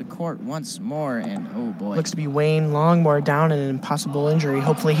down to the court once more, and oh boy. Looks to be Wayne Longmore down in an impossible injury.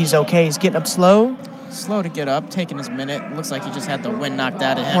 Hopefully he's okay. He's getting up slow. Slow to get up, taking his minute. Looks like he just had the wind knocked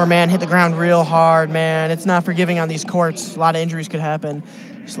out of him. Poor man hit the ground real hard, man. It's not forgiving on these courts. A lot of injuries could happen.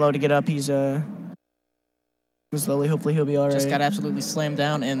 Slow to get up. He's slowly. Hopefully he'll be all right. Just got absolutely slammed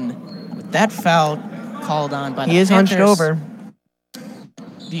down, and with that foul called on by the Panthers. He is hunched over.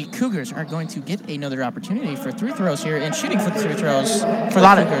 The Cougars are going to get another opportunity for free throws here, and shooting for the free throws for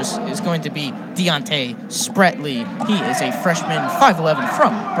the Cougars is going to be Deontay Spratley. He is a freshman, 5'11",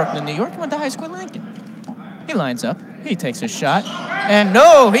 from Brooklyn, New York, went to high school in Lincoln. He lines up, he takes a shot, and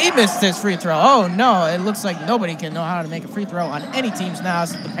no, he missed his free throw. Oh no, it looks like nobody can know how to make a free throw on any teams now,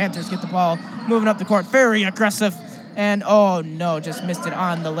 so the Panthers get the ball moving up the court, very aggressive, and oh no, just missed it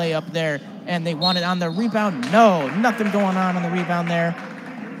on the layup there, and they want it on the rebound. No, nothing going on the rebound there.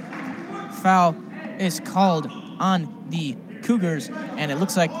 Foul is called on the Cougars, and it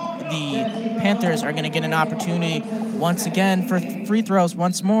looks like the Panthers are going to get an opportunity once again for free throws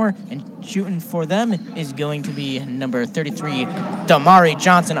once more, and shooting for them is going to be number 33, Damari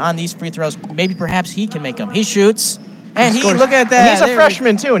Johnson, on these free throws. Maybe perhaps he can make them. He shoots, and he look at that. And he's a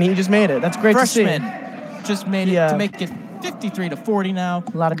freshman too, and he just made it. That's great to see. Just made it to make it 53-40 now.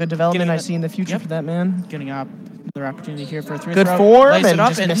 A lot of good development I see in the future for that man. Getting up. Another opportunity here for a three good throw. form, Lays it and up,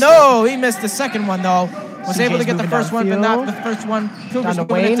 just and missed no, he missed the second one though. Was able to get the first one, but downfield. not the first one. Cougars Down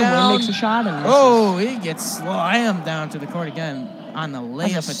to moving it Wayne, down. Wayne makes a shot and misses. Oh, he gets slammed down to the court again on the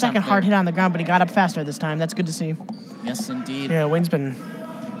layup. That's a second hard hit on the ground, but he got up faster this time. That's good to see. Yes, indeed. Yeah, Wayne's been.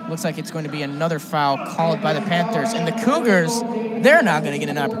 Looks like it's going to be another foul called by the Panthers, and the Cougars, they're now going to get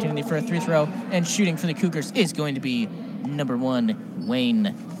an opportunity for a free throw, and shooting for the Cougars is going to be number 1,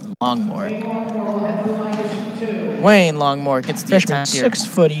 Wayne Longmore. Wayne Longmore gets the Freshman, attack here. 6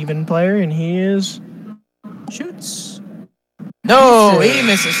 foot even player, and he is. Shoots. No, he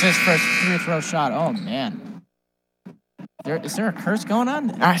misses his first free throw shot. Oh, man. Is there a curse going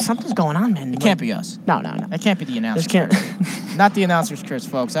on? Something's going on, man. It can't be us. No. That can't be the announcer's can't. curse. Not the announcer's curse,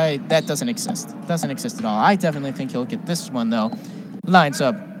 folks. That doesn't exist. Doesn't exist at all. I definitely think he'll get this one, though. Lines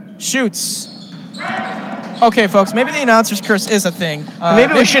up. Shoots. Okay, folks, maybe the announcer's curse is a thing.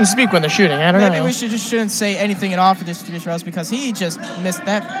 Maybe we shouldn't speak when they're shooting. I don't know. Maybe we shouldn't say anything at all for these free throws, because he just missed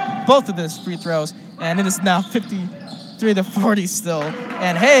both of those free throws, and it is now 53-40 still.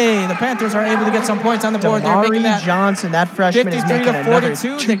 And hey, the Panthers are able to get some points on the board. They're making that Johnson, that freshman, is making another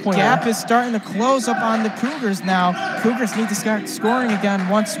 53-42. The gap is starting to close up on the Cougars now. Cougars need to start scoring again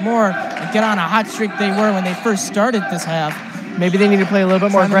once more and get on a hot streak they were when they first started this half. Maybe they need to play a little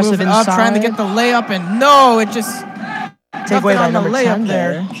bit more aggressive inside. Trying to get the layup, and no, it just take away that on the number layup 10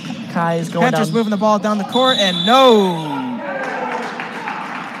 there. Kai is going Panthers down. moving the ball down the court, and no.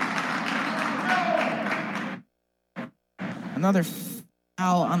 Another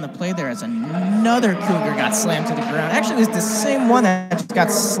foul on the play there as another Cougar got slammed to the ground. Actually, it's the same one that just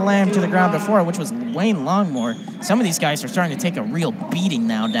got slammed to the ground before, which was Wayne Longmore. Some of these guys are starting to take a real beating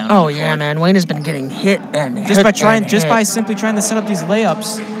now down. Oh yeah, man. Wayne has been getting hit and by simply trying to set up these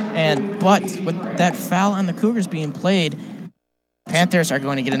layups, but with that foul on the Cougars being played, Panthers are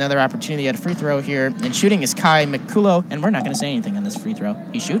going to get another opportunity at a free throw here, and shooting is Kai McCullough, and we're not going to say anything on this free throw.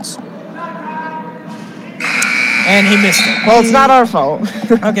 He shoots. And he missed it. Well, it's not our fault.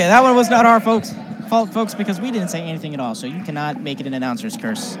 Okay, that one was not our fault, folks, because we didn't say anything at all, so you cannot make it an announcer's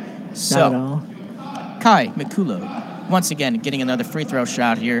curse. So, not at all. Kai McCullough, once again, getting another free throw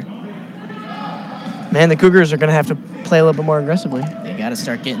shot here. Man, the Cougars are going to have to play a little bit more aggressively. They got to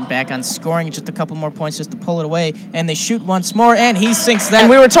start getting back on scoring. Just a couple more points just to pull it away. And they shoot once more, and he sinks that. And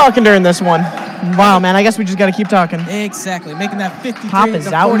we were talking during this one. Wow, man, I guess we just got to keep talking. Exactly, making that 53 Pop is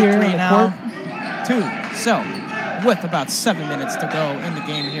to out 43 here in the now. court. 2. So, with about 7 minutes to go in the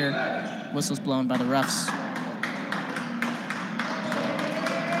game here, whistles blown by the refs.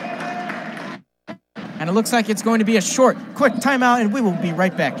 And it looks like it's going to be a short, quick timeout, and we will be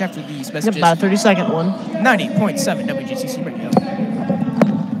right back after these messages. Yep, about a 30-second one. 90.7 WGCC Radio.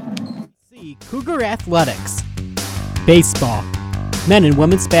 Cougar Athletics. Baseball. Men and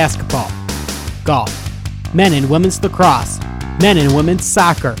women's basketball. Golf. Men and women's lacrosse. Men and women's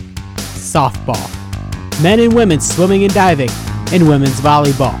soccer. Softball. Men and women's swimming and diving. And women's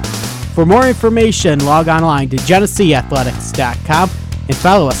volleyball. For more information, log online to GeneseeAthletics.com and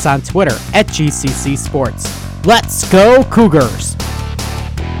follow us on Twitter at GCC Sports. Let's go Cougars!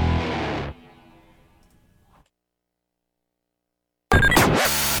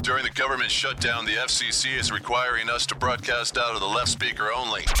 government shutdown, the FCC is requiring us to broadcast out of the left speaker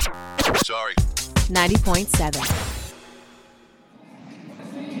only. Sorry. 90.7.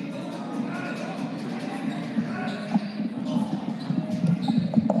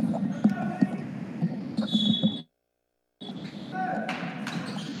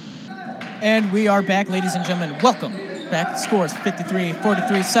 And we are back, ladies and gentlemen. Welcome back. Scores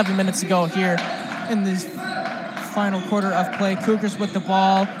 53-43, 7 minutes to go here in this final quarter of play. Cougars with the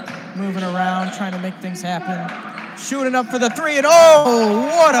ball, moving around, trying to make things happen. Shooting up for the three, and oh,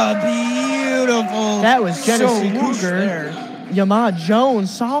 what a beautiful. That was Genesee swoosh Cougar. there. Yama Jones,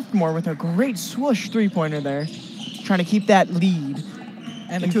 sophomore, with a great swoosh three-pointer there. Trying to keep that lead.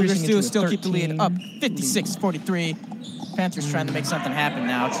 And the Cougars still keep the lead up 56-43. Panthers trying to make something happen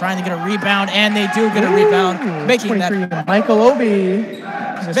now, trying to get a rebound, and they do get a rebound, making that. Michael Obi,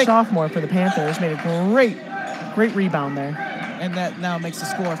 who's a sophomore for the Panthers, made a great rebound there. And that now makes the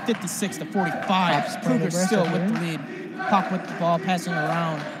score 56-45. Cougars still with the lead. Pop with the ball, passing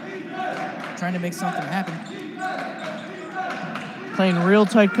around, trying to make something happen. Playing real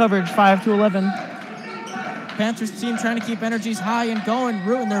tight coverage, 5-11. Panthers team trying to keep energies high and going,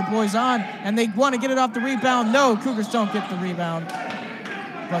 rooting their boys on, and they want to get it off the rebound. No, Cougars don't get the rebound.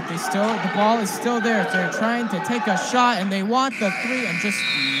 But the ball is still there. They're trying to take a shot, and they want the three, and just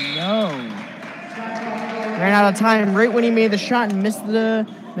no. Ran out of time right when he made the shot and missed the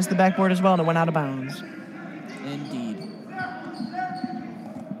backboard as well, and it went out of bounds. Indeed.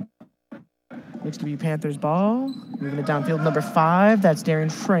 Looks to be Panthers ball. Moving it downfield, number 5. That's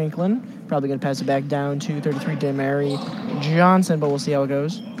Darren Franklin. Probably going to pass it back down to 33, Demary Johnson, but we'll see how it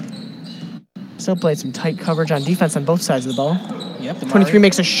goes. Still played some tight coverage on defense on both sides of the ball. Yep. 23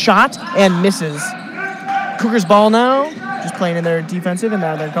 makes a shot and misses. Cougars ball now. Just playing in their defensive, and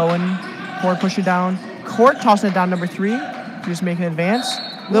now they're going forward, pushing down court, tossing it down number 3. Just making an advance.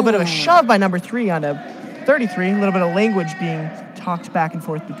 A little bit of a shove by number 3 on a 33. A little bit of language being talked back and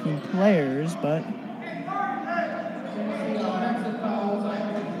forth between players, but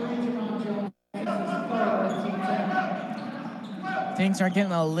things are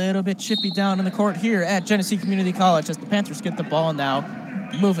getting a little bit chippy down in the court here at Genesee Community College as the Panthers get the ball now,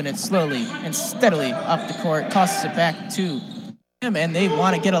 moving it slowly and steadily up the court, tosses it back to him, and they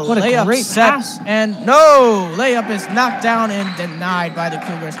want to get a layup great set. pass. And no, layup is knocked down and denied by the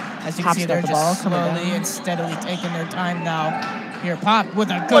Cougars. As you can see, they're just slowly and steadily taking their time now. Here, Pop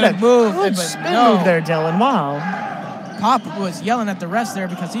with a good move. Good spin move there, Dylan. Wow. Pop was yelling at the refs there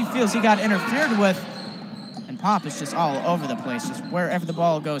because he feels he got interfered with. And Pop is just all over the place. Just wherever the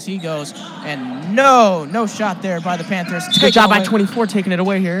ball goes, he goes. And no shot there by the Panthers. Good job by 24 taking it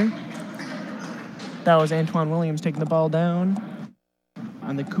away here. That was Antoine Williams taking the ball down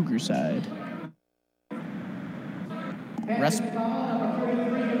on the Cougar side.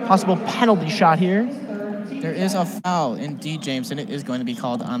 Possible penalty shot here. There is a foul, indeed, James, and it is going to be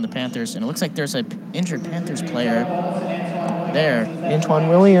called on the Panthers. And it looks like there's an injured Panthers player there. Antoine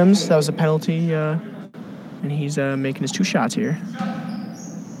Williams, that was a penalty, and he's making his 2 shots here.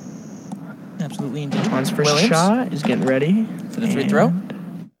 Absolutely, indeed. Antoine's first shot is getting ready. For the free throw.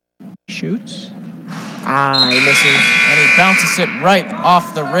 Shoots. He misses. And he bounces it right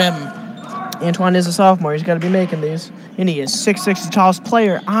off the rim. Antoine is a sophomore. He's got to be making these. And he is 6'6", the tallest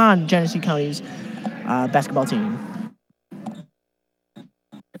player on Genesee County's basketball team.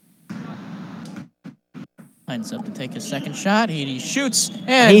 Lines up to take his second shot. He shoots,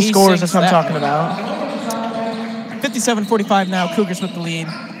 and he scores. That's what I'm talking about. 57-45 now. Cougars with the lead.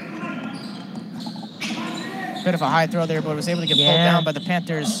 Bit of a high throw there, but was able to get pulled down by the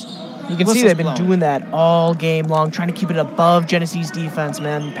Panthers. You can see they've been doing that all game long, trying to keep it above Genesee's defense,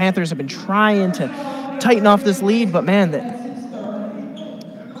 man. The Panthers have been trying to tighten off this lead, but, man,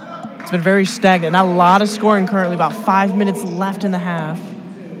 it's been very stagnant. Not a lot of scoring currently, about 5 minutes left in the half.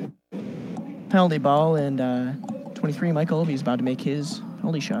 Penalty ball, and 23, Michael Obi is about to make his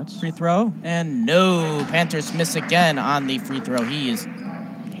penalty shots. Free throw, and no, Panthers miss again on the free throw. He's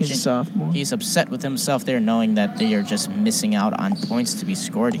a sophomore. He's upset with himself there, knowing that they are just missing out on points to be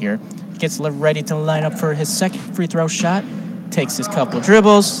scored here. Gets ready to line up for his second free throw shot. Takes his couple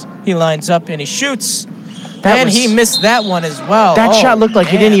dribbles. He lines up and he shoots. He missed that one as well. That shot looked like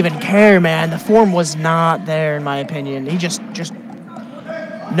he didn't even care, man. The form was not there, in my opinion. He just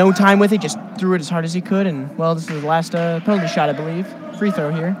no time with it, just threw it as hard as he could. And, well, this is the last penalty shot, I believe. Free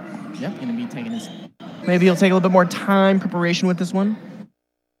throw here. Yep, going to be taking his... Maybe he'll take a little bit more time, preparation with this one.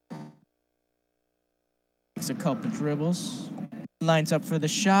 Takes a couple dribbles. Lines up for the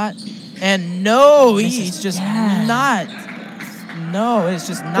shot. And no, he's just not... No, it's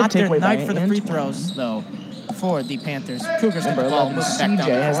just not their night for the free throws, though. for the Panthers. Cougars get the Number ball. 11, Moves back down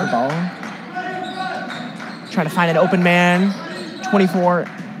CJ has the court. ball. Trying to find an open man. 24.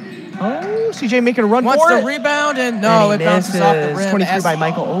 Oh, CJ making a run Wants for the it. rebound, and no, it bounces off the rim. 23 by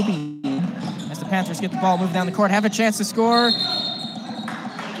Michael Obi. As the Panthers get the ball, move down the court, have a chance to score.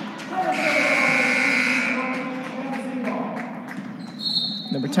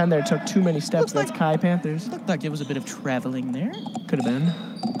 Number 10 there took too many steps. That's Kai Panthers. Looked like it was a bit of traveling there. Could have been.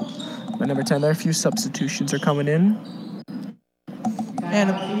 But number 10 there, a few substitutions are coming in. And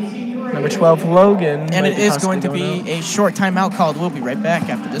number 12, Logan. And it is going to be a short timeout called. We'll be right back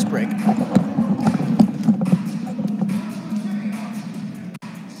after this break.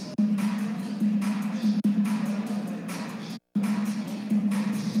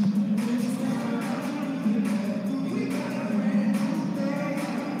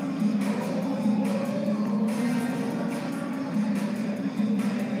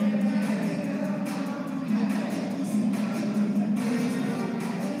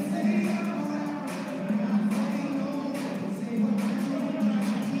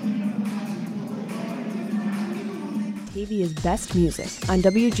 TV's best music on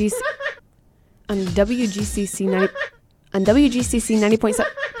WGCC 90.7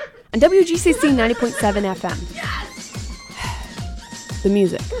 FM. The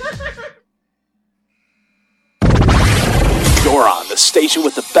music. You're on the station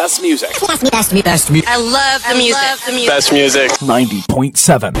with the best music. Best music. I love the music. Best music.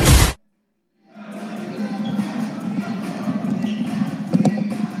 90.7.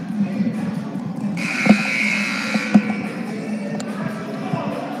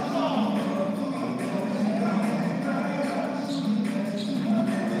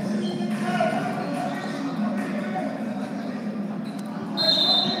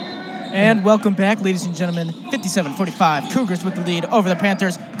 And welcome back, ladies and gentlemen. 57-45. Cougars with the lead over the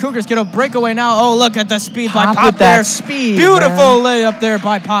Panthers. Cougars get a breakaway now. Oh, look at the speed by Pop with there. that speed, Beautiful layup there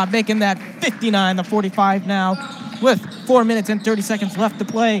by Pop, making that 59-45 now with 4 minutes and 30 seconds left to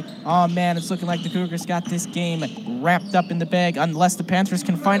play. Oh, man, it's looking like the Cougars got this game wrapped up in the bag unless the Panthers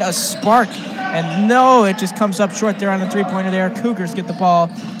can find a spark. And no, it just comes up short there on the three-pointer there. Cougars get the ball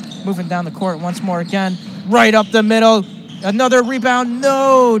moving down the court once more again. Right up the middle. Another rebound.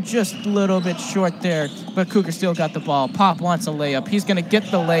 No, just a little bit short there. But Cougar still got the ball. Pop wants a layup. He's going to get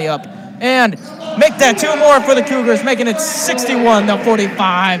the layup and make that two more for the Cougars, making it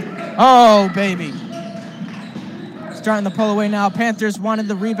 61-45. Oh, baby. Starting to pull away now. Panthers wanted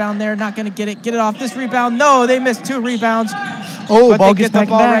the rebound there. Not going to get it. Get it off this rebound. No, they missed two rebounds. Oh, but ball they gets get the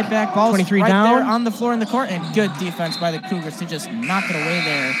ball back. right back. Ball's 23 right down. there on the floor in the court. And good defense by the Cougars to just knock it away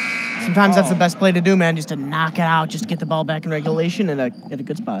there. Sometimes that's the best play to do, man, just to knock it out, just to get the ball back in regulation and at a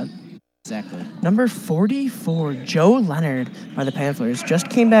good spot. Exactly. Number 44, Joe Leonard by the Panthers, just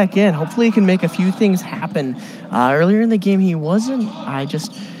came back in. Hopefully he can make a few things happen. Earlier in the game, he wasn't.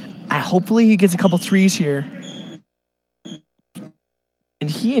 Hopefully he gets a couple threes here. And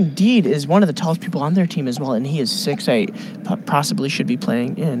he indeed is one of the tallest people on their team as well, and he is 6'8", possibly should be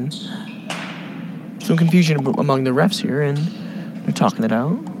playing in. Some confusion among the refs here, and they're talking it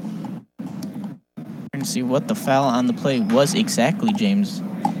out. We're going to see what the foul on the play was exactly, James.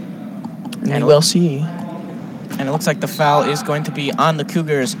 And we'll see. And it looks like the foul is going to be on the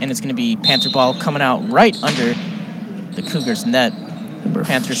Cougars, and it's going to be Panther ball coming out right under the Cougars' net.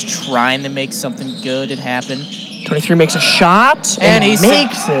 Panthers trying to make something good happen. 23 makes a shot, and he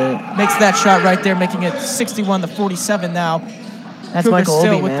makes it. Makes that shot right there, making it 61-47 now. That's Cougars Michael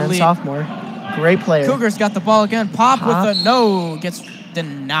still Obi, with man, the lead. sophomore. Great player. Cougars got the ball again. Pop with a no. Gets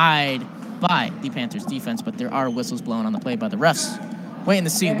denied by the Panthers defense, but there are whistles blown on the play by the refs. Waiting to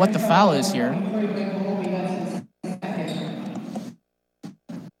see what the foul is here.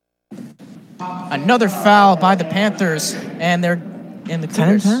 Another foul by the Panthers, and the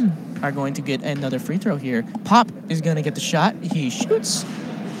Cougars are going to get another free throw here. Pop is going to get the shot. He shoots.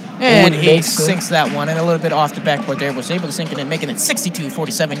 And he sinks that one, and a little bit off the backboard there. Was able to sink it in, making it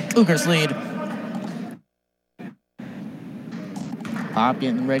 62-47. Cougars lead. Pop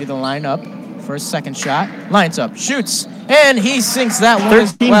getting ready to line up for his second shot. Lines up, shoots, and he sinks that one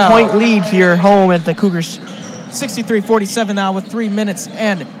as well. 13-point lead here home at the Cougars. 63-47 now with 3 minutes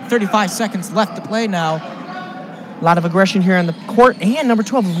and 35 seconds left to play now. A lot of aggression here on the court, and number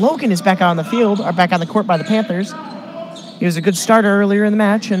 12, Logan, is back out on the field, or back on the court by the Panthers. He was a good starter earlier in the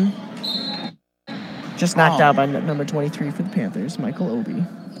match, and just knocked out by number 23 for the Panthers, Michael Obi.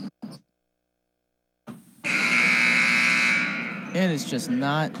 It is just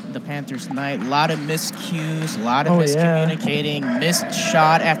not the Panthers' night. A lot of miscues, a lot of miscommunicating, missed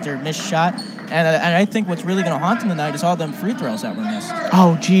shot after missed shot. And I think what's really going to haunt them tonight is all them free throws that were missed.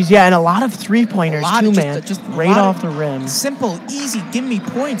 Oh, geez, yeah, and a lot of three-pointers too, man. Just right off the rim. Simple, easy, give me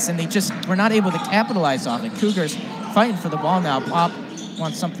points, and they just were not able to capitalize off it. Cougars fighting for the ball now. Pop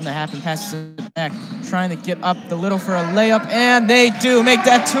wants something to happen, passes it back, trying to get up the little for a layup, and they do make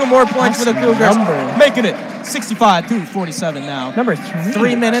that 2 more points for the Cougars. Making it 65-47 now. Number 3.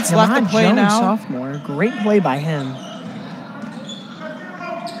 3 minutes left to play Jones, now. Sophomore. Great play by him.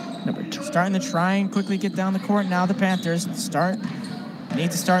 Number 2. Starting to try and quickly get down the court. Now the Panthers need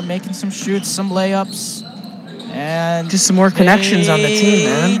to start making some shoots, some layups. And just some more connections on the team,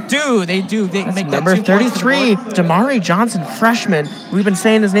 man. They do. They make number that 2 points 33, Damari Johnson, freshman. We've been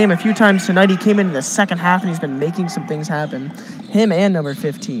saying his name a few times tonight. He came in the second half, and he's been making some things happen. Him and number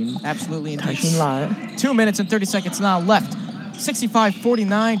 15. Absolutely. Taishin Lott. 2 minutes and 30 seconds now left.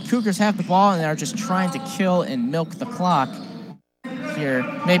 65-49. Cougars have the ball, and are just trying to kill and milk the clock here.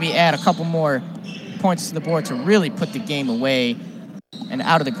 Maybe add a couple more points to the board to really put the game away and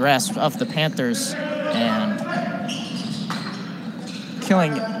out of the grasp of the Panthers. And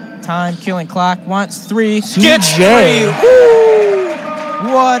killing time, killing clock. Wants 3. Gets 3. Woo!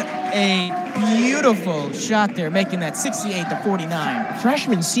 What a beautiful shot there, making that 68-49.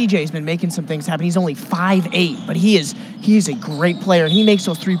 Freshman CJ has been making some things happen. He's only 5'8", but he is a great player. He makes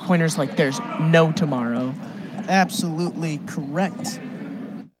those 3-pointers like there's no tomorrow. Absolutely correct.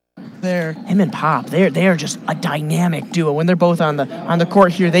 There. Him and Pop, they are just a dynamic duo. When they're both on the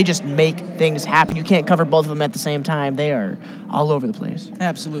court here, they just make things happen. You can't cover both of them at the same time. They are all over the place.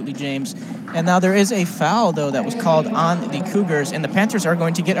 Absolutely, James. And now there is a foul, though, that was called on the Cougars, and the Panthers are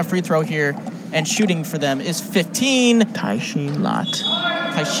going to get a free throw here, and shooting for them is 15. Taishin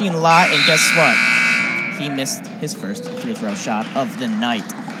Lott, and guess what? He missed his first free throw shot of the night.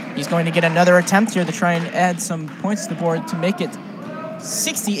 He's going to get another attempt here to try and add some points to the board to make it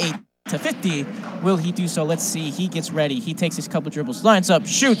 68-50. Will he do so? Let's see. He gets ready. He takes his couple dribbles, lines up,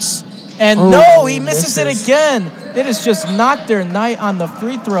 shoots, and he misses it again. It is just not their night on the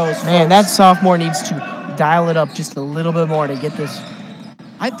free throws. Man, that sophomore needs to dial it up just a little bit more to get this.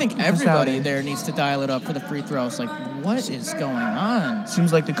 I think everybody there needs to dial it up for the free throws. Like, what is going on?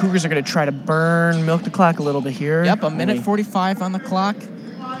 Seems like the Cougars are going to try to milk the clock a little bit here. Yep, 1:45 on the clock.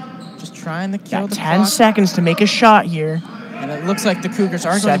 Just trying to kill the 10 clock. seconds to make a shot here. And it looks like the Cougars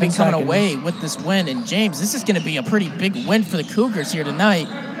are going to be coming away with this win. And James, this is going to be a pretty big win for the Cougars here tonight.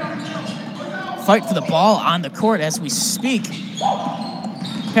 Fight for the ball on the court as we speak.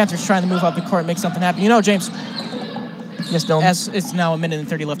 Panthers trying to move up the court and make something happen. You know, James, yes, Dylan. As it's now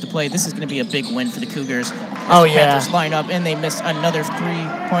 1:30 left to play, this is going to be a big win for the Cougars. Oh, yeah. Panthers line up, and they miss another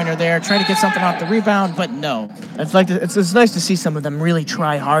 3-pointer there. Try to get something off the rebound, but no. It's nice to see some of them really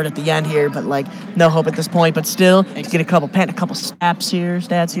try hard at the end here, but no hope at this point. But still, get a couple stats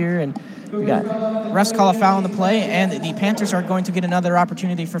here, and we got. Refs call a foul on the play, and the Panthers are going to get another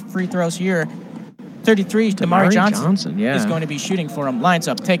opportunity for free throws here. 33, Damari Johnson is going to be shooting for him. Lines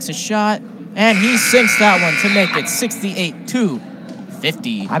up, takes a shot, and he sinks that one to make it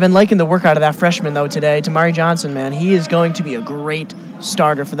 68-50. I've been liking the work out of that freshman, though, today. Damari Johnson, man, he is going to be a great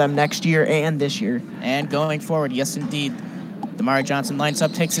starter for them next year and this year. And going forward, yes, indeed. Damari Johnson lines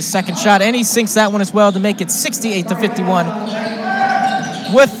up, takes his second shot, and he sinks that one as well to make it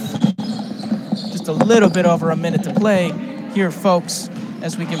 68-51. With just a little bit over a minute to play here, folks,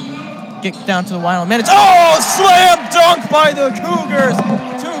 as we can get down to the final minutes. Oh, slam dunk by the Cougars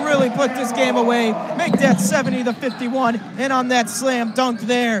to really put this game away. Make that 70-51. And on that slam dunk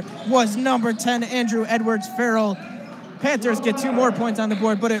there was number 10, Andrew Edwards-Farrell. Panthers get 2 more points on the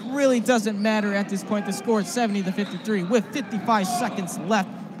board, but it really doesn't matter at this point. The score is 70-53 with 55 seconds left.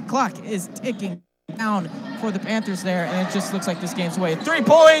 Clock is ticking down for the Panthers there, and it just looks like this game's away. 3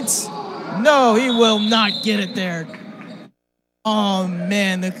 points. No, he will not get it there. Oh,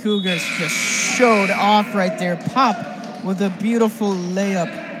 man, the Cougars just showed off right there. Pop with a beautiful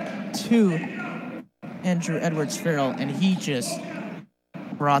layup to Andrew Edwards-Farrell, and he just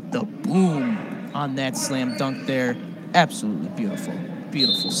brought the boom on that slam dunk there. Absolutely beautiful.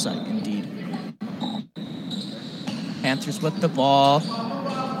 Beautiful sight indeed. Panthers with the ball,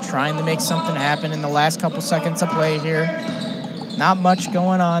 trying to make something happen in the last couple seconds of play here. Not much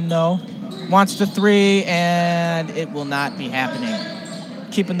going on, though. Wants the 3, and it will not be happening.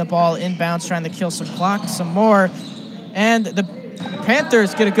 Keeping the ball inbounds, trying to kill some clock, some more. And the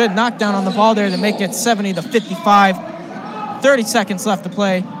Panthers get a good knockdown on the ball there to make it 70-55. 30 seconds left to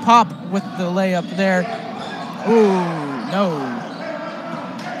play. Pop with the layup there. Ooh, no.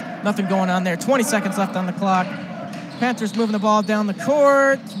 Nothing going on there. 20 seconds left on the clock. Panthers moving the ball down the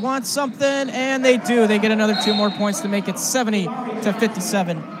court, want something, and they do. They get another 2 more points to make it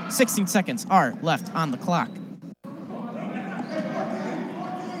 70-57. 16 seconds are left on the clock.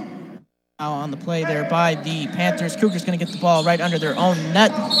 Now on the play there by the Panthers. Cougars going to get the ball right under their own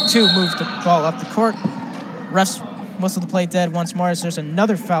net to move the ball up the court. Refs whistle the play dead once more as there's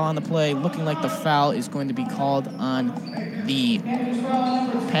another foul on the play. Looking like the foul is going to be called on the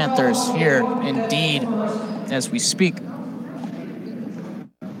Panthers here, indeed, as we speak.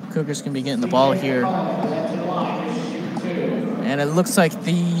 Cougars can be getting the ball here. And it looks like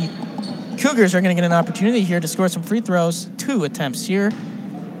the Cougars are going to get an opportunity here to score some free throws. 2 attempts here.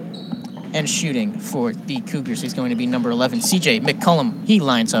 And shooting for the Cougars is going to be number 11, CJ McCullum. He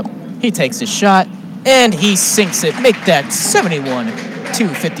lines up. He takes his shot. And he sinks it. Make that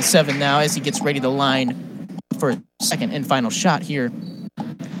 71-57 now as he gets ready to line for a second and final shot here.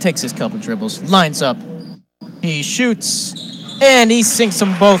 Takes his couple dribbles. Lines up. He shoots. And he sinks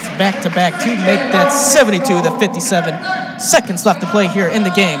them both back-to-back to make that 72-57. Seconds left to play here in the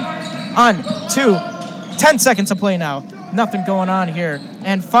game. On to 10 seconds to play now. Nothing going on here.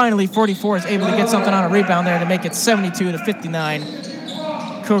 And finally, 44 is able to get something on a rebound there to make it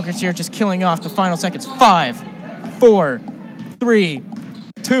 72-59. Cougars here just killing off the final seconds. 5, 4, 3,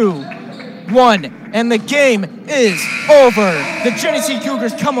 2, 1. And the game is over. The Genesee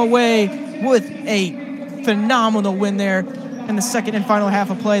Cougars come away with a phenomenal win there in the second and final half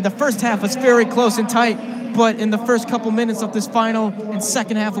of play. The first half was very close and tight, but in the first couple minutes of this final and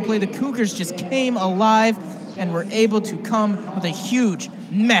second half of play, the Cougars just came alive and were able to come with a huge,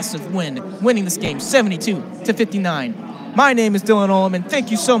 massive win, winning this game 72-59. My name is Dylan Oleman.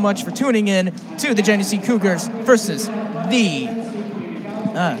 Thank you so much for tuning in to the Genesee Cougars versus the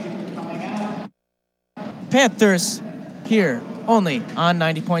Panthers here only on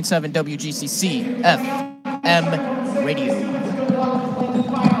 90.7 WGCC FM radio.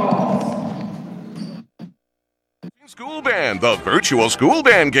 School Band, the virtual school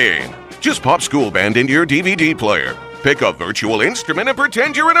band game. Just pop School Band into your DVD player. Pick a virtual instrument and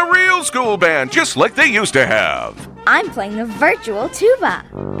pretend you're in a real school band, just like they used to have. I'm playing the virtual tuba.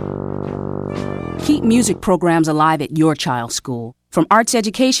 Keep music programs alive at your child's school. From arts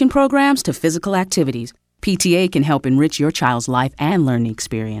education programs to physical activities, PTA can help enrich your child's life and learning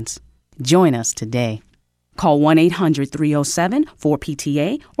experience. Join us today. Call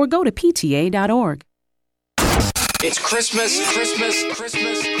 1-800-307-4PTA or go to pta.org. It's Christmas.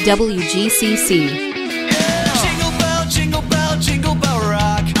 WGCC. Jingle bell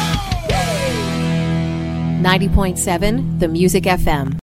rock. 90.7 The Music FM.